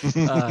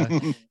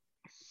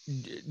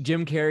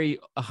 Jim Carrey,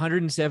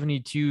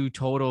 172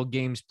 total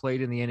games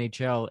played in the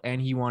NHL, and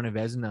he won a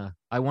Vezina.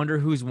 I wonder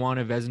who's won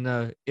a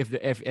Vezina,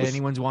 if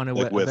anyone's won a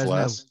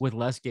Vezina with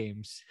less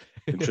games.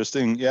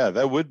 Interesting. Yeah,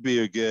 that would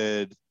be a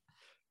good.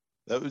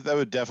 That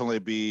would definitely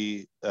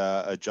be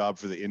a job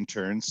for the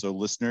interns. So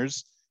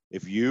listeners,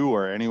 if you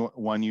or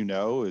anyone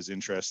is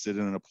interested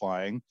in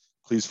applying,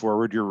 please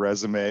forward your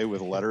resume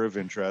with a letter of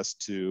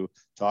interest to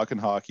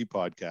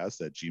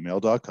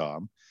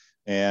talkinghockeypodcast@gmail.com.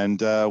 And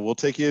we'll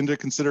take you into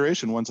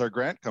consideration once our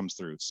grant comes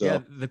through. So yeah,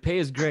 the pay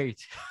is great.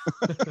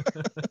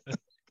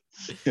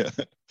 Yeah.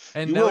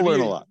 And you will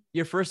learn a lot.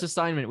 Your first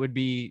assignment would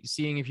be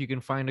seeing if you can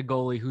find a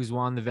goalie who's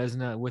won the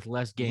Vezina with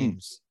less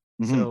games.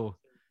 Mm-hmm. So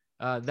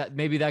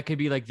that could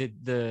be like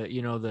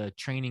the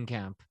training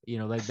camp,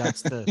 like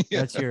that's the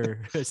that's your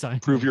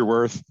assignment. Prove your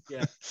worth.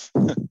 Yeah.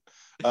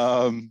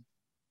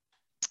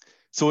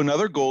 So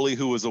another goalie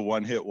who was a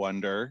one-hit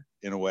wonder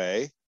in a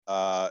way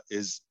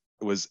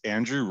was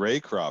Andrew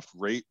Raycroft.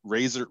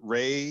 Razor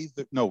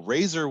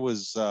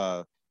was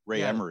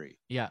Ray Emery.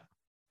 Yeah.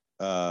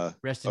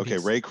 Rest in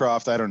peace.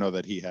 Raycroft, I don't know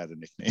that he had a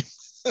nickname,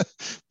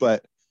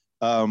 but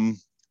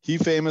he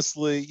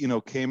famously,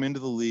 came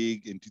into the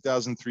league in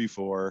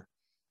 2003-04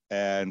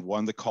 and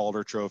won the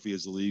Calder Trophy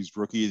as the league's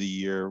Rookie of the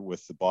Year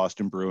with the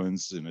Boston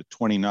Bruins in a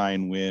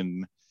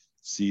 29-win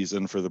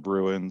season for the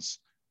Bruins.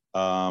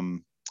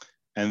 And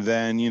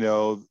then,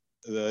 I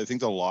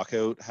think the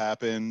lockout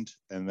happened.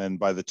 And then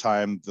by the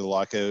time the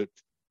lockout,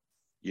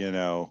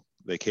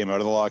 they came out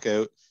of the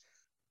lockout,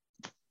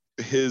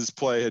 his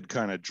play had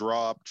kind of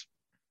dropped.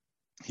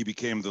 He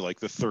became the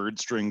third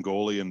string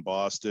goalie in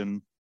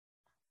Boston,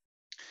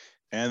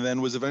 and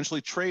then was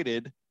eventually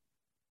traded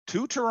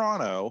to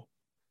Toronto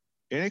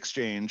in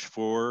exchange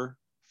for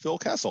Phil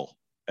Kessel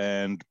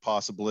and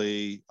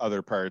possibly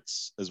other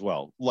parts as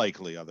well,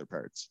 likely other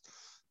parts.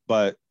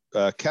 But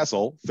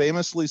Kessel,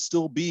 famously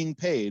still being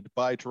paid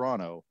by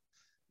Toronto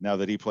now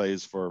that he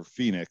plays for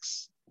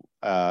Phoenix,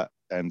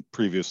 and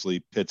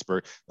previously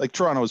Pittsburgh. Like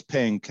Toronto was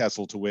paying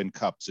Kessel to win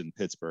cups in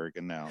Pittsburgh,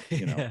 and now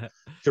Yeah.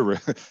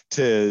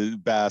 to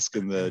bask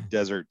in the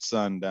desert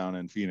sun down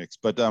in Phoenix.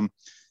 But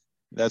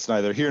that's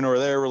neither here nor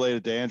there.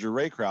 Related to Andrew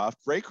Raycroft.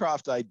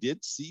 Raycroft, I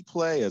did see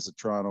play as a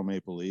Toronto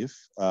Maple Leaf.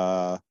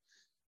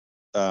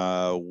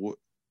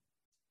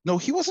 No,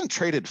 he wasn't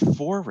traded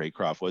for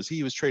Raycroft, was he?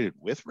 He was traded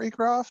with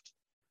Raycroft,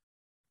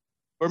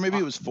 or maybe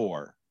it was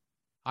for.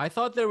 I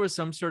thought there was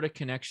some sort of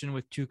connection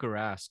with Tuukka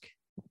Rask.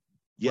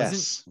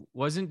 Yes,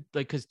 Wasn't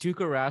like because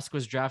Tuukka Rask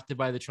was drafted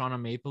by the Toronto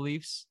Maple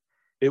Leafs.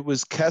 it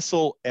was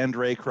Kessel and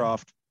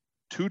Raycroft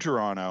to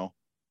Toronto.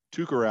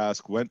 Tuukka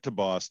Rask went to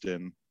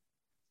Boston,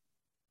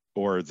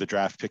 or the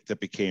draft pick that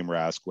became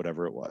Rask,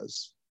 whatever it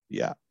was.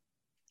 Yeah,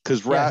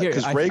 because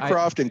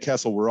Raycroft and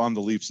Kessel were on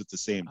the Leafs at the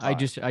same time.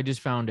 I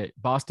just found it.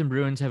 Boston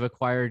Bruins have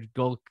acquired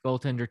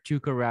goaltender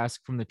Tuukka Rask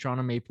from the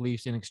Toronto Maple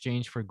Leafs in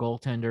exchange for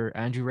goaltender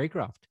Andrew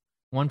Raycroft.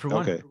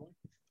 1-for-1. Okay.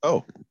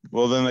 Oh,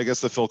 well, then I guess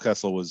the Phil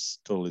Kessel was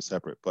totally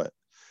separate, but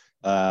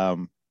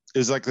it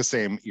was like the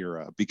same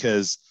era,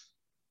 because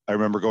I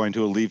remember going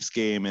to a Leafs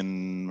game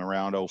in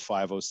around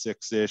 05,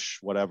 06-ish,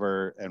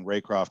 whatever, and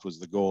Raycroft was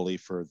the goalie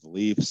for the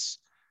Leafs,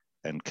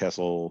 and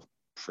Kessel,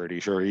 pretty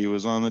sure he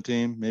was on the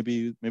team.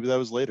 Maybe that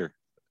was later.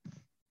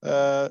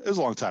 It was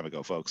a long time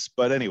ago, folks.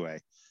 But anyway,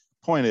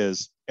 point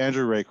is,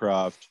 Andrew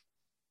Raycroft,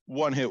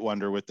 one-hit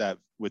wonder with that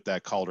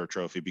Calder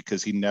Trophy,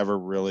 because he never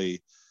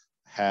really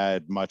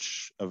had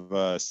much of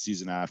a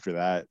season after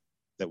that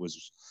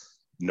was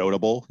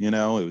notable. It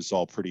was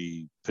all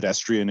pretty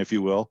pedestrian, if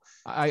you will.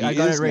 I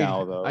got it right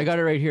now, though. I got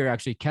it right here.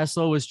 Actually,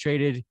 Kessel was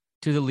traded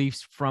to the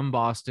Leafs from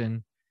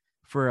Boston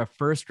for a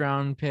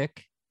first-round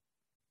pick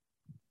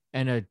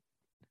and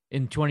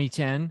in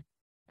 2010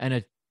 and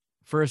a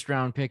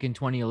first-round pick in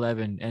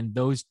 2011, and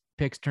those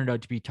picks turned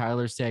out to be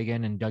Tyler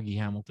Seguin and Dougie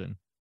Hamilton.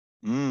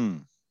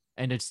 And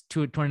it's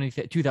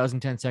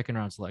 2010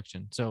 second-round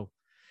selection. So.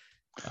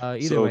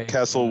 Either way,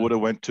 Kessel would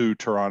have went to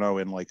Toronto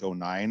in like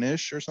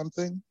 09-ish or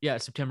something. Yeah,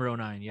 September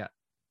 09. Yeah.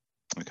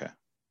 Okay.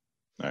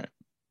 All right.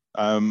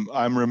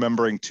 I'm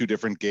remembering two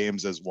different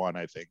games as one,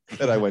 I think,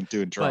 that I went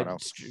to in Toronto.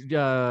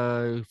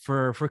 But,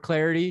 for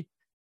clarity,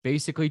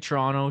 basically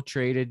Toronto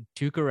traded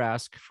Tuukka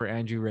Rask for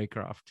Andrew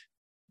Raycroft.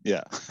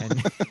 Yeah.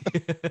 And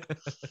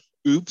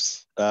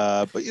oops.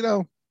 But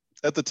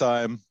at the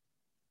time,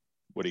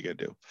 what are you gonna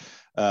do?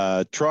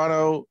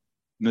 Toronto,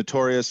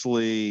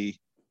 notoriously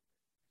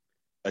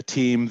a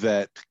team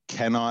that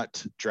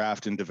cannot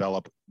draft and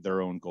develop their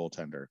own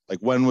goaltender. Like,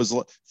 when was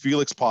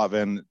Felix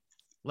Potvin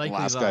the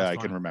last guy I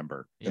can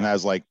remember? Yeah. And that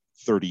was like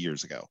 30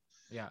 years ago.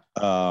 Yeah.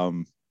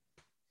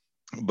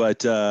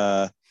 But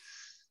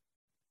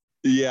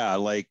yeah,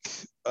 like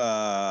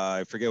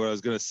I forget what I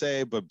was gonna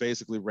say, but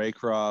basically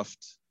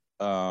Raycroft.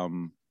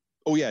 Oh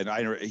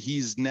yeah,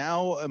 he's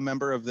now a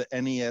member of the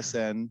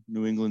NESN,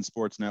 New England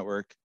Sports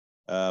Network,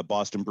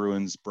 Boston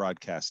Bruins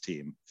broadcast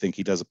team. I think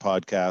he does a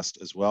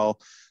podcast as well.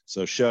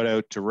 So shout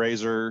out to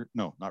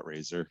not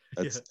Razor.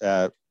 That's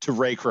to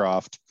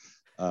Raycroft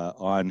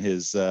on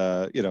his,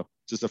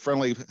 just a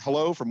friendly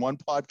hello from one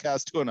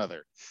podcast to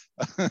another.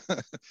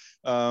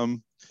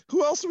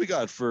 Who else do we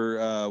got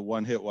for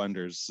one-hit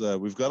wonders?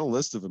 We've got a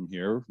list of them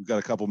here. We've got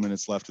a couple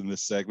minutes left in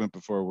this segment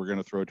before we're going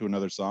to throw to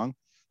another song.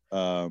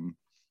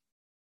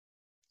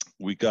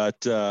 We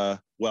got,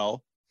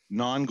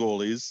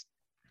 non-goalies.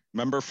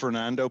 Remember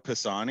Fernando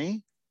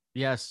Pisani?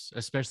 Yes,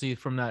 especially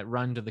from that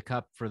run to the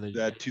cup for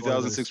that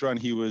 2006 run.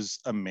 He was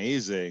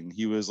amazing.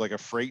 He was like a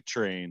freight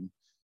train.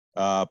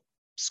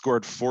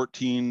 Scored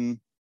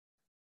 14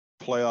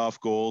 playoff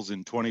goals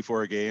in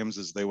 24 games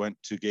as they went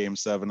to Game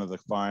 7 of the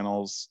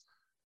finals.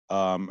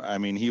 I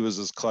mean, he was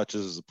as clutch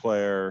as a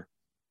player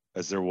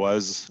as there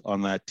was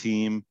on that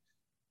team.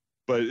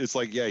 But it's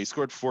like, yeah, he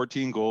scored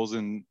 14 goals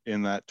in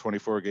that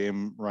 24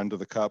 game run to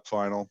the cup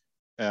final.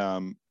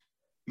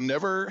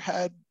 Never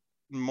had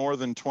more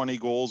than 20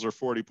 goals or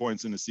 40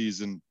 points in a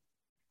season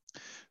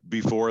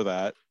before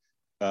that.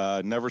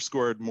 Never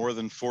scored more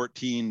than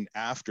 14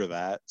 after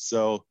that.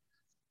 So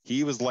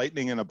he was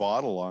lightning in a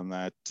bottle on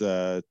that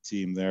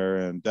team there,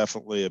 and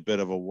definitely a bit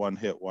of a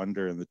one-hit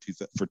wonder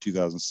for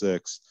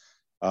 2006.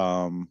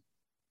 I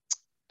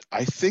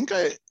think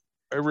I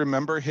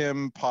remember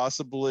him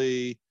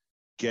possibly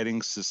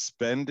getting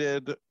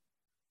suspended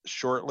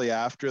shortly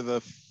after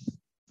the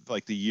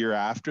year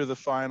after the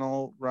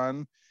final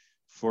run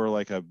for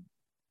like a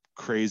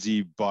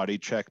crazy body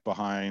check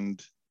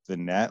behind the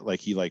net. Like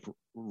he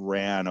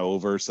ran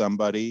over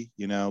somebody,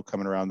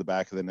 coming around the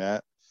back of the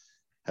net,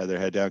 had their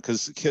head down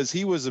because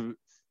he was a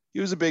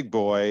big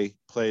boy,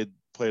 played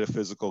a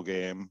physical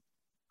game.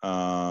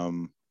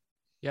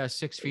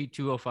 6 feet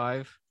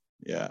 205.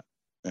 Yeah.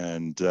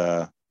 And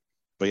but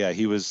yeah,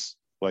 he was,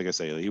 like I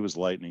say, he was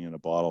lightning in a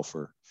bottle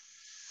for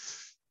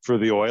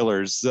the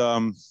Oilers.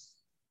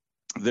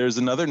 There's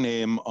another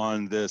name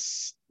on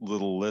this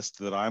little list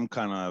that I'm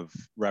kind of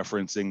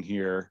referencing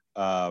here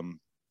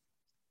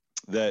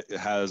that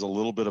has a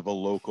little bit of a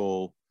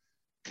local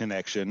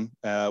connection.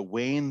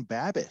 Wayne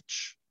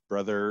Babych,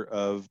 brother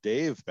of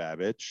Dave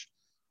Babych,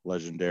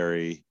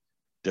 legendary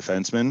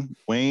defenseman.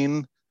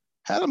 Wayne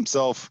had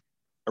himself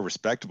a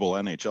respectable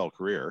NHL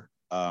career,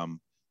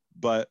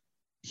 but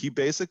he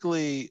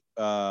basically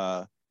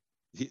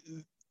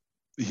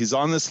he's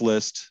on this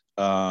list.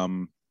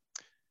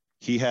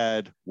 He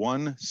had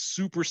one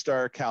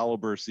superstar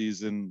caliber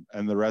season,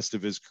 and the rest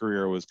of his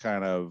career was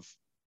kind of,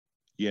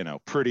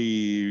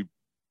 pretty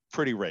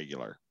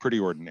regular, pretty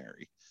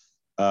ordinary.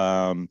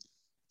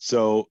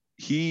 So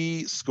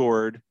he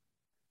scored.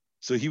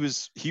 So he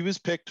was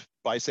picked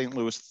by St.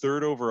 Louis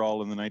 3rd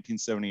overall in the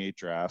 1978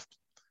 draft.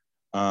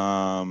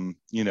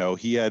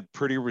 He had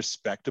pretty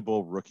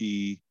respectable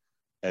rookie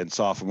and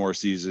sophomore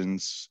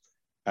seasons.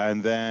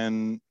 And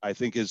then I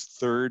think his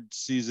 3rd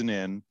season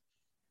in,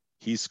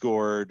 he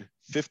scored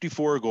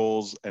 54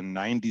 goals and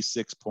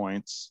 96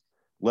 points,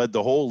 led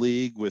the whole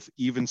league with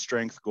even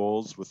strength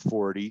goals with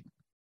 40.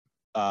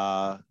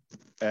 And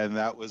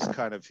that was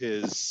kind of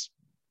his,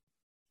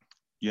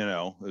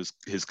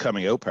 his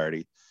coming out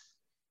party.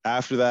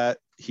 After that,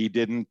 he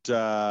didn't,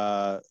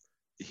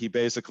 he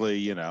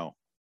basically,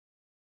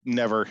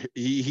 never,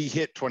 he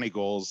hit 20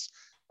 goals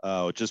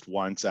just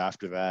once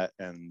after that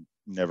and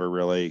never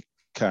really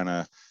kind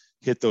of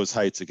hit those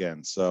heights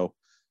again. So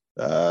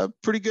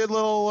pretty good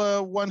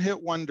little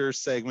one-hit wonder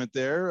segment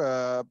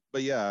there.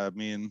 But yeah, I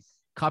mean,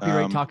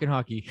 copyright Talking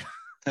Hockey.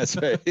 That's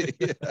right.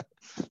 Yeah.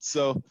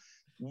 So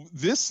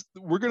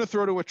we're going to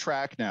throw to a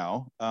track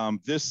now.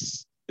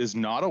 This is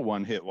not a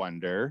one-hit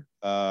wonder.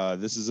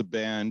 This is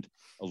a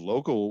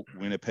local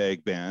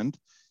Winnipeg band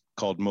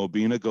called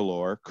Mobina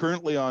Galore,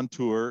 currently on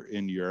tour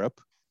in Europe.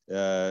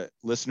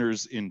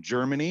 Listeners in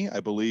Germany, I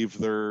believe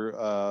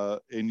they're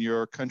in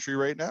your country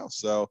right now.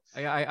 So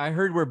I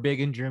heard we're big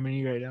in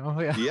Germany right now.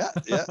 Yeah.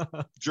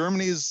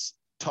 Germany's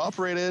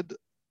top-rated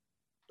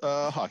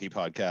hockey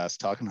podcast,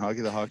 Talking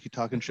Hockey, the Hockey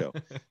Talking Show.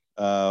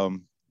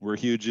 We're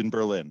huge in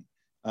Berlin.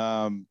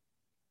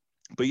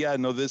 But yeah,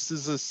 no, this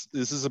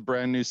is a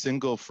brand new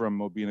single from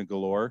Mobina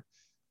Galore,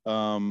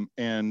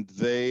 and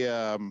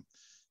they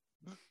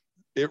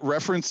it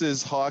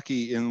references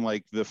hockey in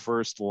like the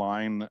first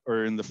line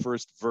or in the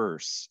first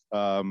verse.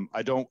 I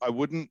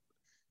wouldn't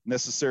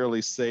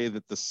necessarily say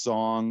that the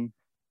song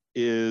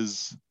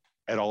is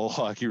at all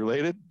hockey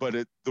related,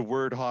 but the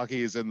word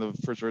hockey is in the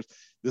first verse.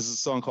 This is a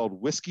song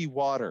called Whiskey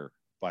Water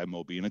by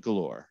Mobina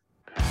Galore.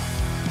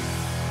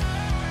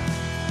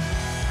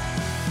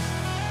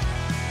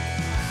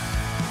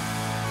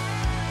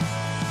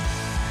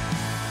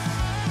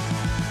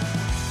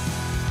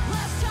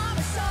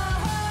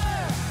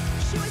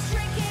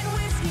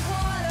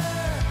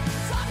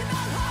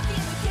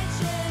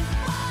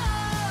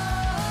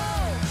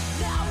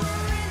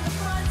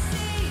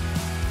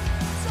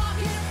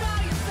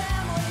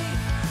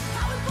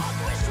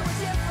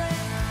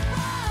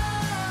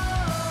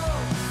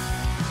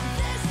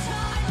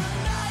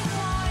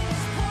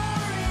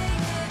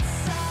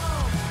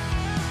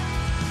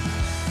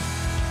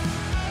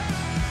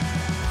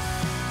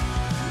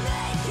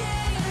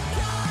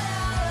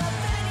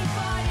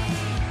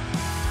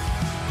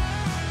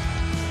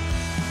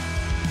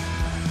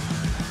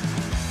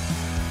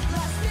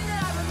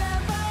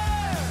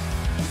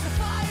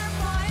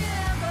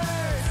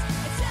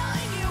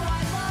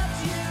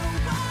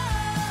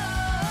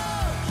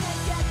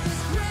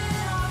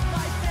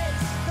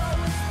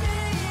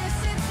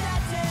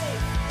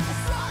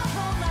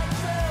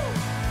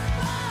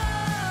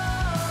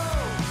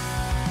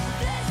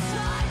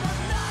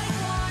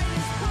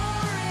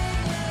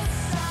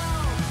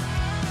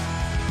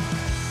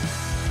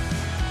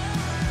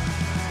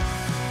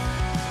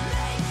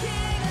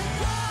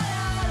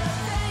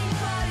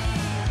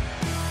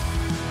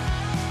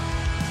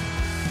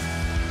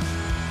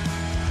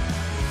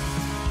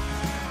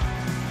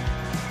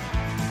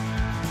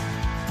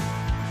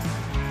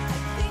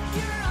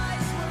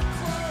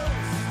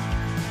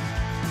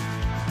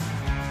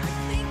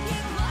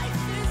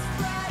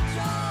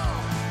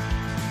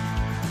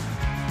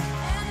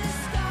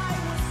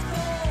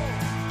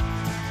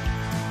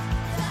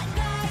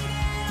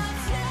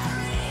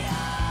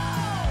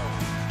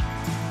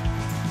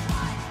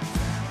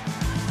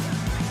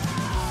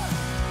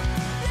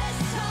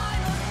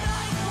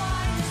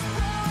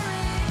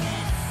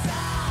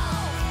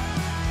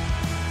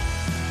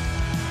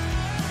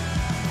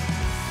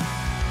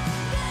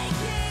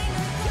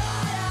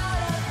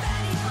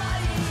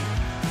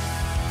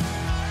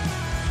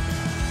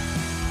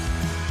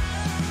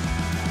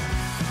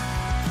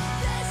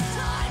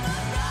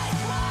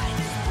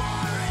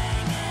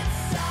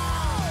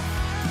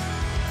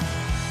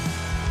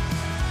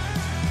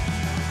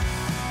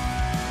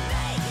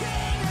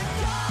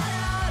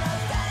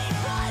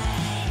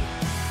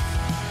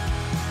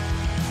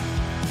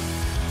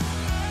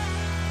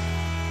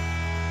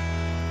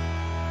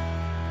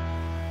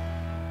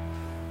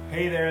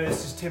 Hey there,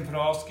 this is Tim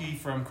Podolsky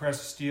from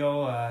Crest of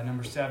Steel,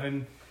 number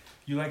 7.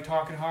 You like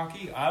talking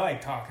hockey? I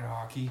like talking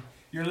hockey.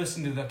 You're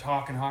listening to the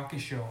Talking Hockey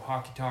Show.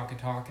 Hockey,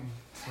 talking.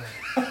 So.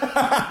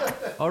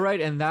 All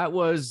right, and that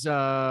was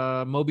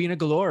Mobina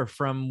Galore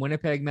from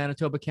Winnipeg,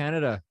 Manitoba,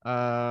 Canada.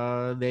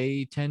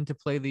 They tend to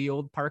play the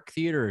old Park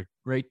Theater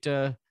right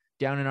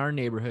down in our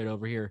neighborhood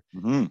over here.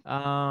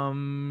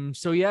 Mhm.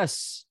 So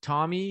yes,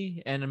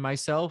 Tommy and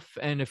myself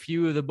and a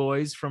few of the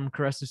boys from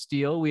Caress of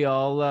Steel, we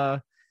all,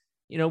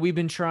 we've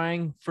been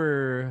trying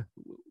for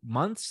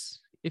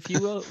months, if you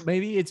will.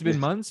 Maybe it's been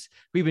months.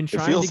 We've been It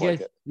trying to feels like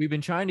get it. we've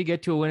been trying to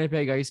get to a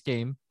Winnipeg Ice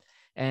game,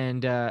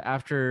 and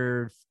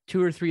after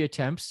 2 or 3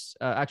 attempts,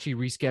 actually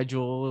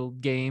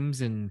reschedule games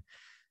and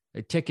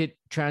ticket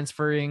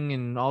transferring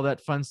and all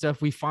that fun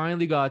stuff, we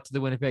finally got to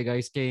the Winnipeg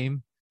Ice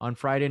game on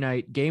Friday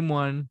night, game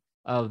 1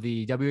 of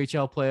the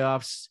WHL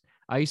playoffs,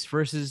 Ice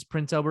versus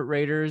Prince Albert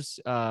Raiders.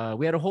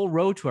 We had a whole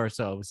row to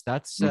ourselves.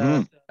 That's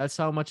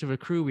how much of a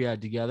crew we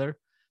had together.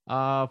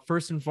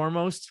 First and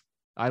foremost,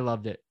 I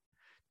loved it.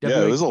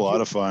 Yeah, it was a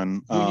lot of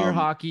fun. Junior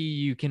hockey,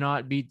 you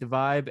cannot beat the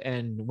vibe,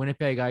 and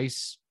Winnipeg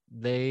Ice,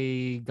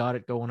 they got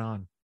it going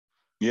on.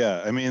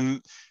 Yeah, I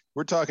mean,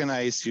 we're talking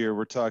Ice here.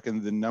 We're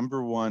talking the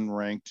number 1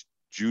 ranked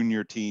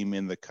junior team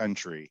in the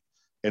country,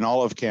 in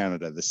all of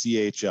Canada, the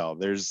CHL.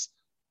 There's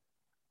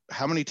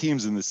how many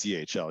teams in the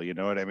CHL? You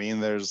know what I mean?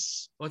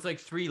 There's it's like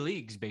 3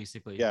 leagues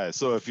basically. Yeah,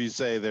 so if you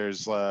say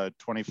there's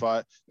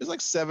 25, there's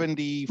like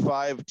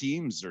 75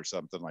 teams or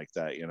something like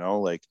that,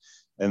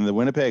 and the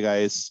Winnipeg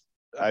Ice,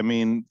 I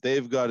mean,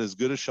 they've got as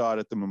good a shot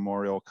at the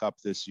Memorial Cup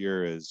this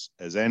year as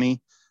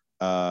any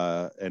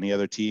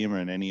other team or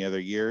in any other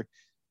year.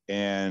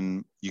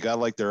 And you got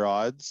to like their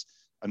odds.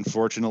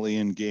 Unfortunately,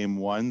 in game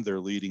 1, their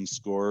leading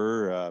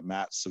scorer,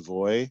 Matt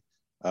Savoy,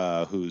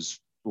 who's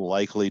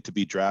likely to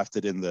be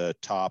drafted in the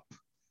top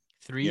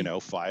 3,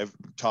 5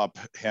 top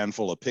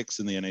handful of picks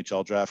in the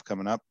NHL draft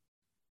coming up.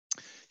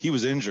 He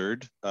was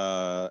injured,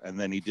 and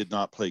then he did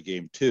not play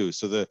game 2.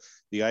 So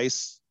the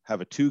Ice have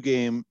a 2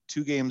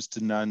 games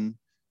to none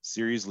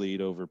series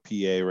lead over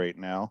PA right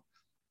now.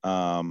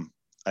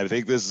 I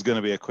think this is going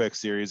to be a quick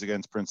series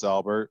against Prince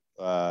Albert.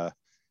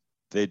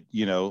 They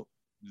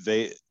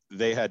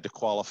had to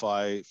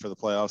qualify for the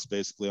playoffs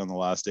basically on the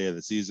last day of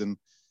the season,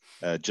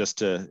 just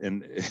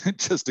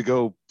to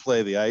go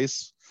play the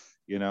Ice.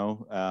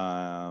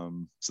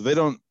 So they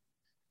don't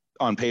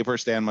on paper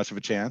stand much of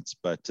a chance,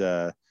 but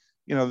the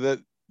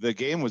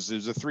game was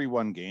a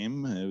 3-1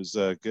 game. It was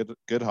a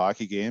good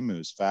hockey game. It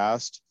was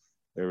fast.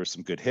 There were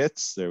some good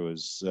hits. There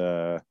was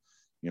a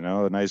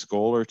nice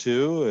goal or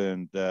two,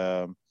 and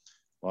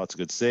lots of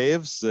good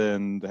saves.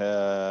 And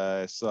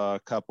I saw a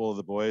couple of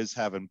the boys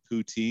having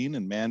poutine,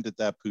 and man, did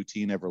that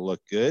poutine ever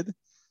look good.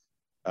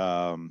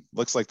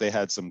 Looks like they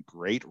had some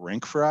great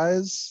rink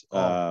fries,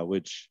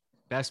 which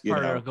best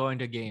part of going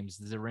to games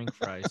is the rink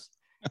fries.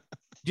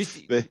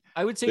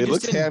 I would say they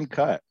looked hand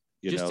cut.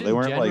 They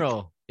weren't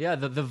general,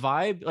 the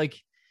vibe. Like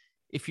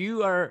if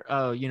you are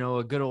a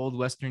good old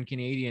Western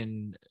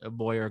Canadian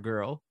boy or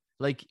girl,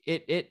 like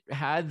it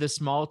had the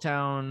small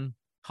town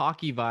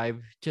hockey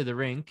vibe to the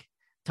rink.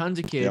 Tons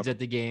of kids at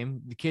the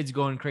game. The kids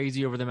going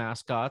crazy over the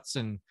mascots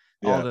and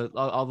all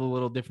the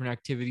little different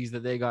activities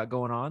that they got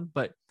going on.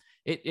 But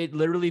it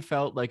literally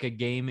felt like a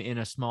game in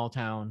a small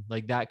town,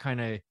 like that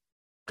kind of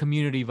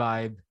community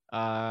vibe,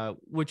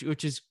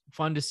 which is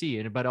fun to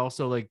see. But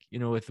also like,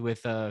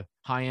 with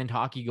high end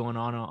hockey going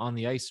on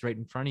the ice right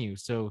in front of you.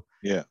 So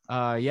you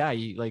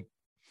like,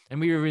 and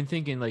we were even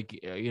thinking like,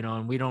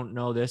 and we don't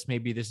know this,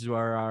 maybe this is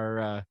where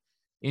our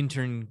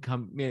intern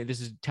this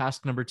is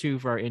task number 2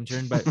 for our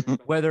intern, but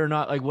whether or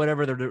not, like,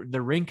 whatever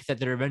the rink that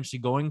they're eventually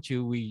going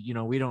to,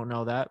 we don't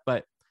know that,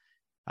 but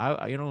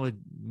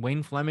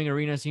Wayne Fleming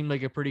Arena seemed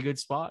like a pretty good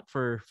spot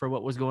for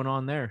what was going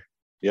on there.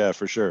 Yeah,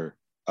 for sure.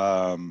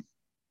 Excuse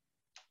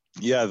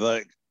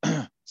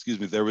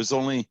me, there was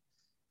only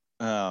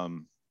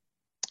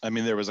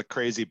there was a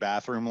crazy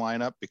bathroom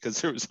lineup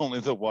because there was only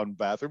the one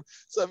bathroom.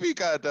 So if you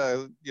got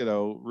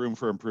room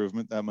for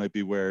improvement, that might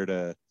be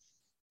where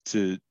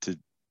to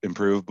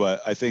improve.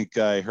 But I think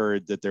I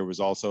heard that there was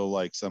also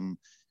like some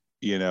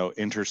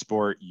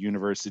intersport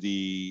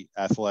university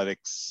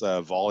athletics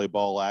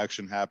volleyball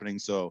action happening.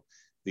 So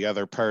the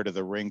other part of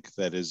the rink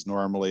that is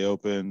normally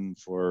open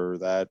for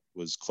that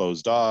was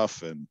closed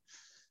off, and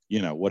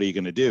what are you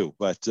going to do?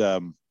 But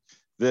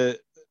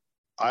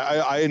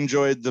I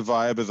enjoyed the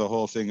vibe of the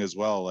whole thing as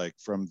well, like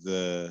from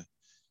the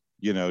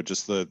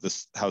just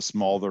the how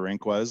small the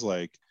rink was.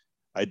 Like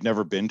I'd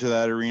never been to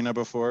that arena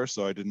before,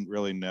 so I didn't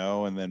really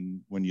know. And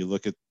then when you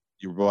look at,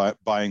 you're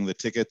buying the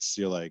tickets,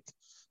 you're like,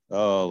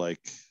 oh, like,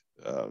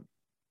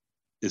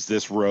 is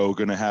this row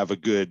going to have a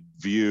good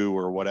view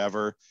or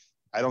whatever?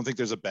 I don't think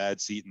there's a bad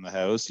seat in the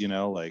house,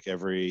 like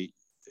every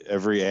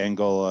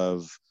angle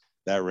of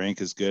that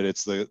rink is good.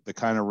 It's the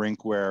kind of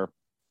rink where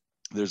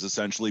there's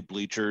essentially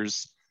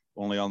bleachers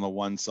only on the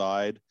one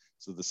side.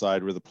 So the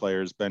side where the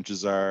players'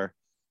 benches are,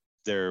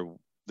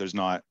 there's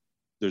not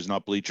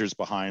bleachers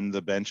behind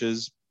the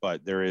benches,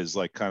 but there is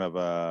like kind of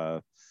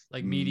a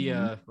like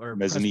media or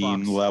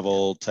mezzanine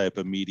level type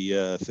of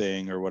media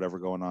thing or whatever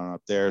going on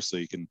up there. So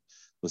you can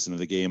listen to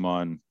the game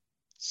on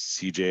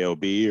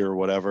CJOB or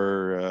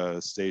whatever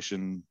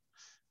station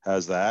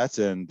has that.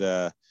 And,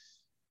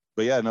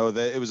 but yeah, no,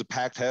 it was a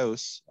packed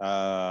house,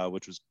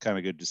 which was kind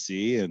of good to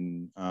see.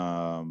 And,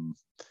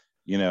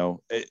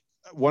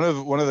 one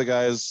of the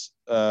guys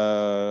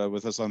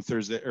with us on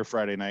Thursday or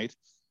Friday night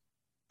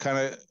kind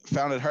of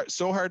found it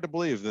so hard to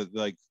believe that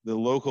like the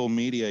local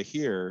media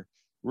here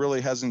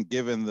really hasn't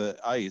given the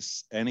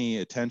Ice any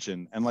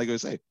attention. And like I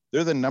say,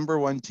 they're the number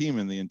one team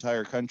in the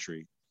entire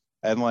country,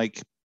 and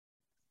like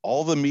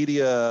all the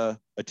media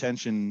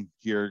attention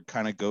here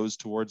kind of goes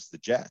towards the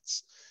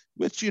Jets,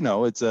 which, you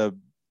know,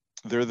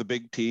 they're the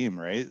big team,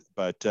 right?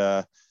 But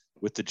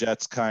with the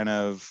Jets kind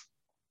of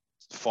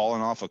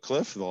fallen off a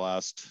cliff the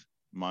last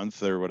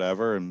month or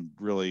whatever, and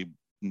really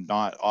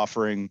not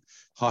offering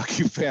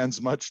hockey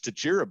fans much to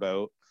cheer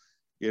about,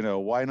 you know,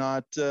 why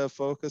not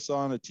focus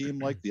on a team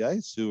like the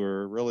Ice who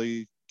are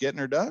really getting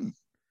her done?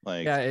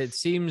 Like, Yeah, it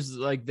seems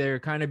like they're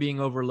kind of being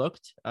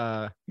overlooked.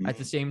 At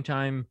the same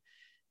time,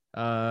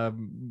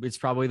 it's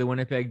probably the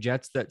Winnipeg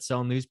Jets that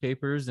sell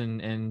newspapers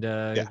and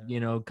you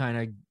know, kind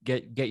of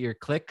get your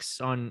clicks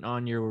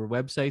on your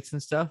websites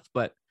and stuff.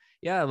 But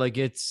yeah, like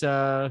it's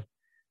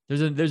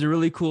there's a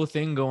really cool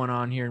thing going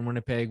on here in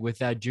Winnipeg with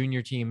that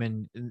junior team,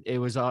 and it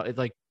was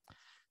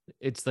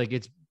it's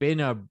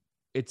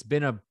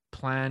been a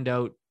planned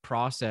out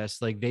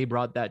process. Like they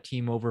brought that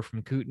team over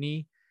from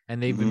Kootenay,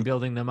 and they've been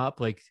building them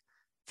up like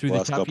through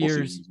the tough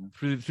years,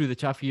 through the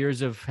tough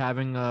years of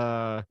having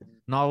not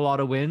a lot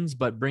of wins,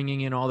 but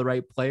bringing in all the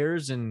right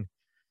players. And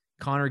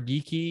Connor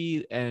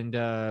Geekie and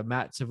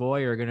Matt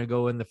Savoy are going to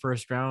go in the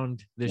first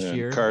round this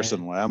year.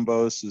 Carson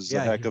Lambos is a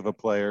heck of a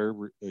player.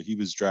 He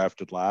was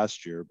drafted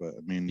last year, but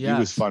I mean, he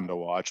was fun to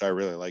watch. I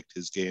really liked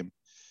his game.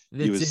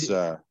 They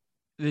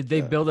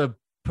built a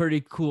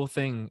pretty cool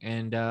thing.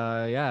 And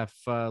well,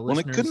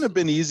 it couldn't have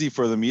been easy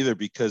for them either,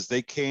 because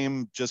they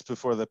came just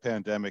before the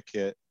pandemic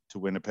hit to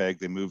Winnipeg.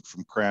 They moved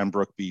from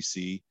Cranbrook,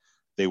 BC.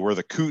 They were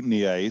the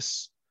Kootenay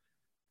Ice.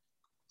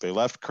 They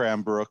left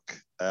Cranbrook.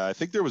 I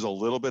think there was a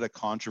little bit of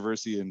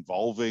controversy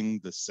involving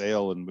the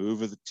sale and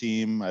move of the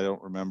team. I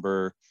don't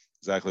remember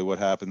exactly what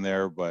happened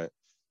there, but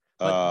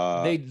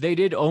they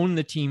did own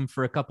the team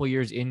for a couple of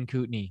years in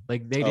Kootenay.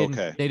 Like they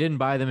didn't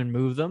buy them and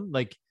move them.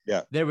 Like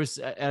there was,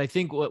 and I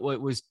think what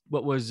was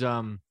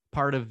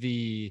part of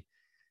the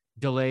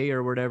delay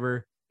or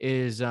whatever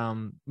is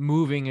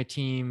moving a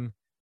team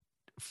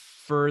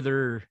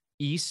further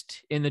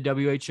east in the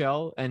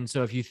WHL. And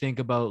so if you think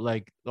about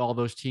like all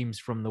those teams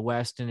from the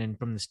West and then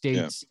from the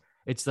States,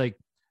 it's like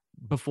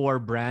before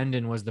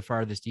Brandon was the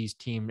farthest east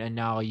team, and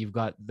now you've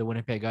got the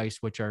Winnipeg Ice,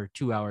 which are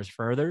 2 hours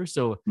further.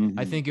 So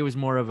I think it was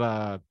more of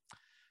a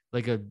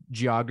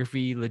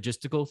geography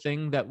logistical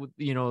thing that,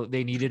 you know,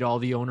 they needed all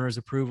the owners'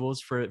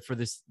 approvals for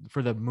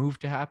the move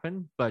to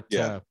happen. But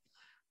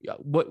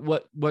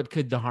what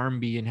could the harm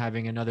be in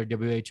having another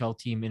WHL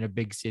team in a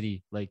big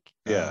city like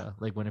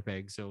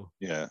Winnipeg? So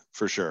yeah,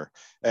 for sure.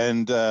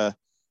 And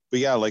but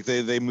yeah, like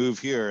they move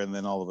here, and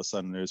then all of a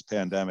sudden there's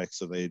pandemic,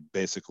 so they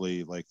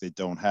basically like they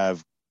don't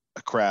have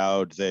a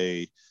crowd.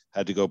 They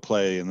had to go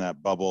play in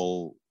that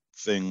bubble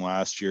thing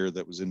last year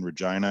that was in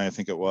Regina, I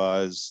think it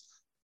was,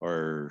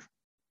 or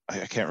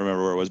I can't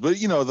remember where it was, but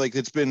you know, like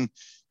it's been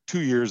 2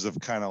 years of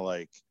kind of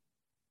like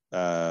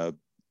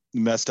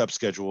messed up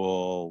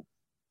schedule,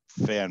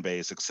 fan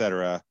base,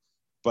 etc.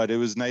 But it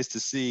was nice to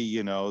see,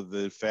 you know,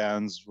 the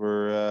fans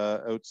were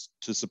out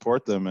to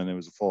support them, and it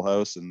was a full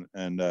house, and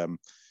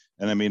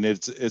I mean,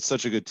 it's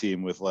such a good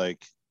team with,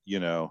 like, you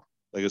know,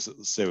 like I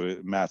say,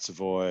 Matt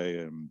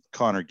Savoy and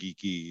Connor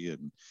Geekie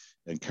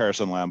and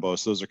Carson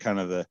Lambos. Those are kind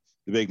of the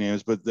big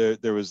names. But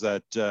there was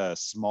that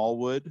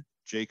Smallwood,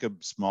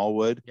 Jacob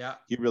Smallwood. Yeah,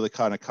 he really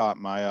kind of caught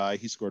my eye.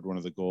 He scored one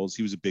of the goals.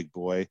 He was a big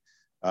boy.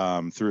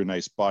 Threw a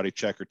nice body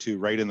check or two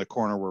right in the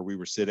corner where we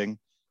were sitting.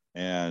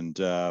 And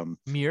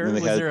Muir,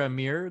 was there a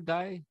Muir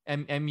guy?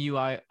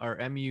 M-U-I or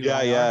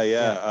M-U-I-R?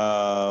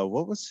 Yeah.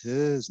 What was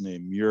his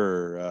name?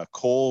 Muir,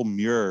 Cole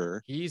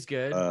Muir. He's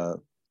good.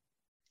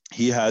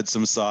 He had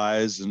some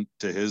size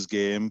to his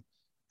game,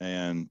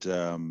 and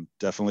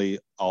definitely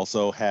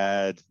also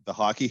had the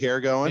hockey hair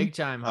going. Big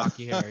time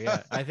hockey hair.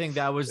 Yeah, I think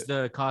that was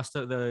the cost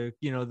of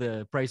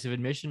the price of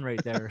admission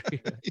right there.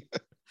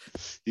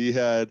 He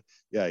had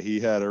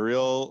a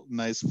real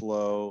nice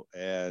flow,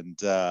 and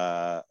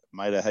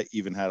might have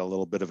even had a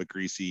little bit of a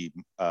greasy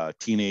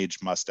teenage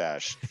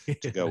mustache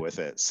to go with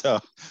it.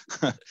 So,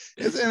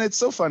 it's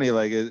so funny.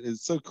 Like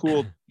it's so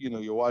cool. You know,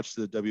 you watch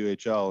the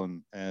WHL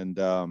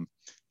and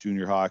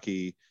junior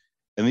hockey,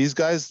 and these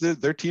guys,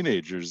 they're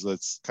teenagers.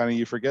 That's kind of,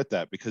 you forget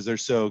that because they're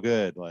so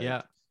good. Like,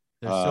 yeah,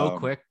 they're so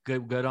quick,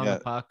 good on the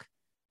puck.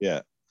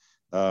 Yeah,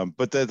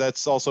 but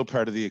that's also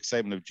part of the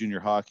excitement of junior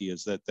hockey,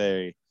 is that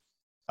they,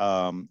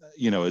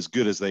 you know, as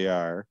good as they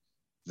are,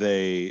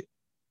 they're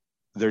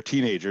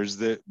teenagers.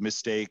 The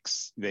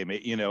mistakes they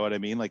make, you know what I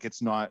mean? Like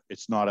it's not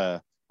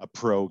a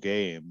pro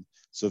game,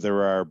 so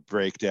there are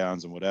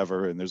breakdowns and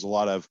whatever, and there's a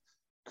lot of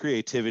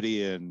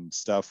creativity and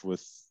stuff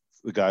with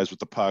the guys with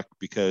the puck,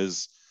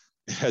 because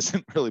it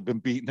hasn't really been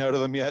beaten out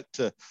of them yet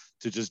to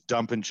just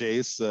dump and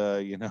chase,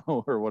 you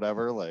know, or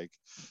whatever, like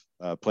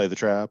play the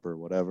trap or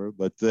whatever.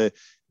 But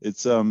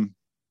it's I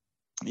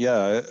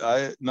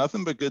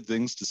nothing but good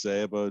things to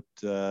say about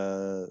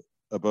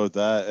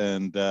that.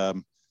 And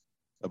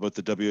about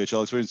the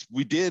WHL experience.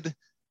 We did,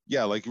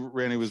 yeah, like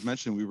Randy was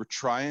mentioning, we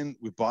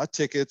bought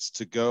tickets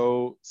to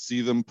go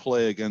see them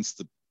play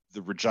against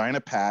the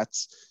Regina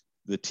Pats,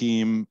 the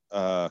team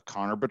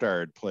Connor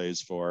Bedard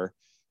plays for.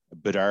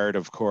 Bedard,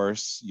 of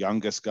course,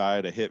 youngest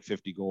guy to hit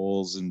 50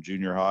 goals in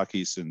junior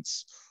hockey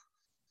since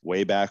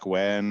way back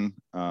when,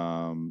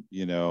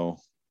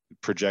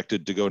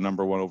 projected to go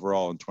number 1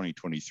 overall in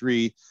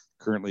 2023,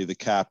 currently the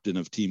captain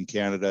of Team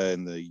Canada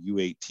in the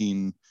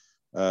U18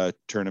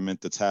 tournament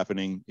that's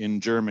happening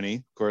in Germany.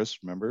 Of course,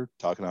 remember,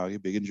 talking hockey,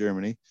 big in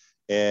Germany.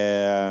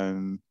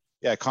 And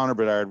yeah, Connor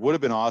Bedard, would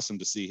have been awesome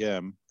to see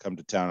him come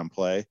to town and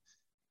play.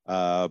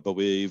 But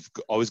we've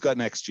always got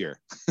next year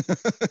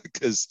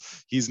because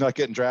he's not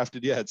getting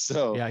drafted yet.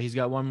 So yeah, he's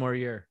got one more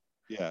year.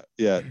 Yeah.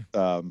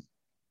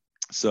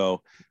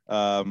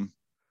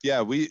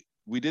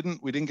 We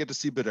didn't get to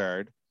see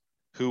Bedard,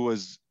 who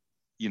was,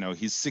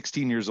 he's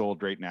 16 years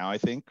old right now, I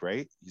think,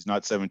 right? He's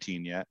not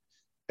 17 yet.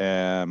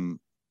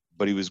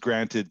 But he was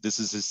granted, this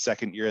is his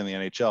second year in the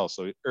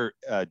NHL,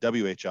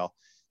 WHL.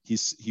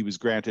 He was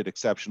granted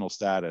exceptional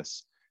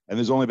status. And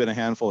there's only been a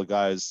handful of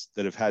guys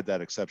that have had that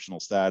exceptional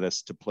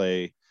status to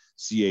play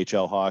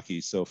CHL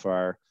hockey so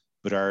far,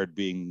 Bedard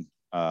being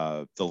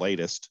the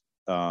latest.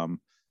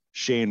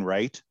 Shane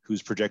Wright,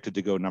 who's projected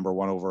to go number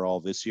 1 overall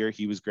this year,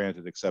 he was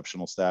granted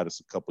exceptional status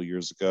a couple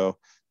years ago,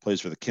 plays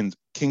for the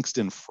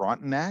Kingston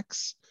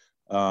Frontenacs.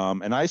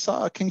 And I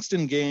saw a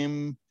Kingston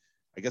game,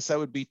 I guess that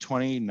would be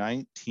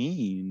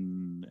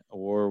 2019,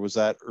 or was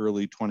that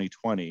early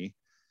 2020?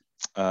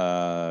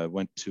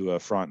 Went to a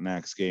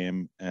Frontenacs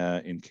game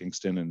in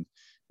Kingston, and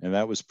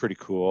that was pretty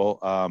cool.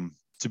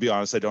 To be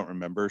honest, I don't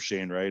remember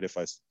Shane Wright if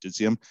I did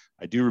see him.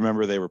 I do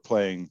remember they were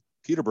playing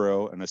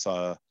Peterborough, and I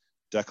saw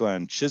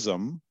Declan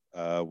Chisholm,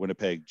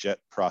 Winnipeg Jet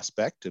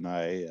prospect, and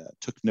I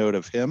took note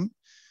of him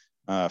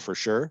for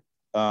sure.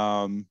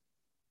 Some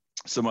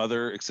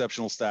other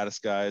exceptional status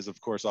guys, of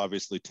course,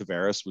 obviously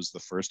Tavares was the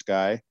first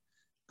guy.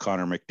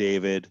 Connor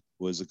McDavid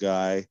was a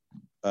guy.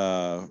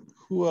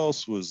 Who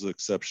else was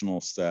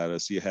exceptional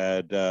status? You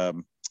had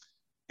Aaron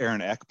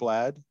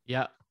Ekblad.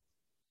 Yeah.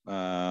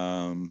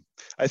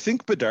 I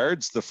think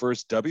Bedard's the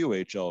first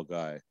WHL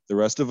guy. The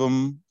rest of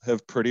them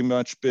have pretty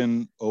much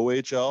been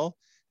OHL.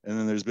 And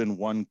then there's been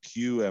one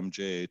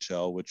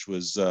QMJHL, which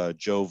was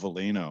Joe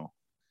Veleno,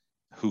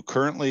 who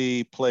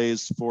currently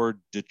plays for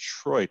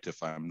Detroit,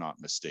 if I'm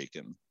not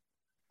mistaken.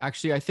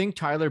 Actually, I think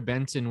Tyler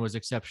Benson was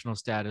exceptional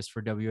status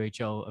for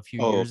WHL a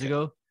few years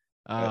ago.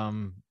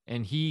 And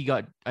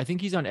I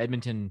think he's on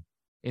Edmonton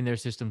in their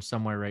system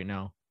somewhere right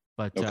now.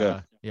 But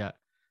yeah,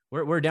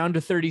 we're down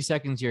to 30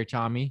 seconds here,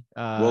 Tommy.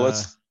 Well,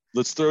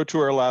 let's throw to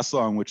our last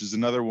song, which is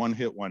another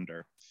one-hit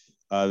wonder.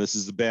 This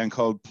is the band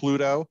called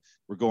Pluto.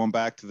 We're going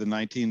back to the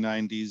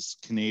 1990s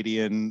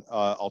Canadian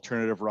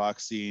alternative rock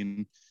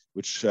scene,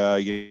 which,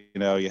 you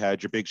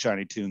had your Big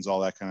Shiny Tunes,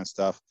 all that kind of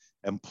stuff.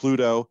 And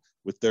Pluto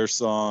with their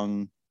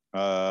song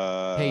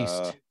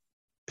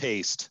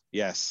Paste.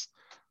 Yes.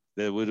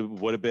 That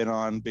would have been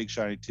on Big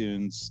Shiny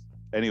Tunes.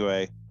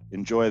 Anyway,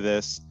 enjoy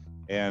this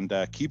and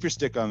keep your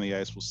stick on the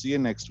ice. We'll see you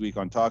next week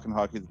on Talkin'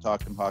 Hockey, the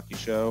Talkin' Hockey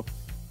Show.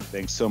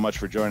 Thanks so much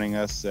for joining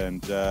us.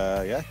 And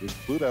here's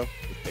Pluto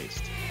with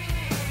Paste.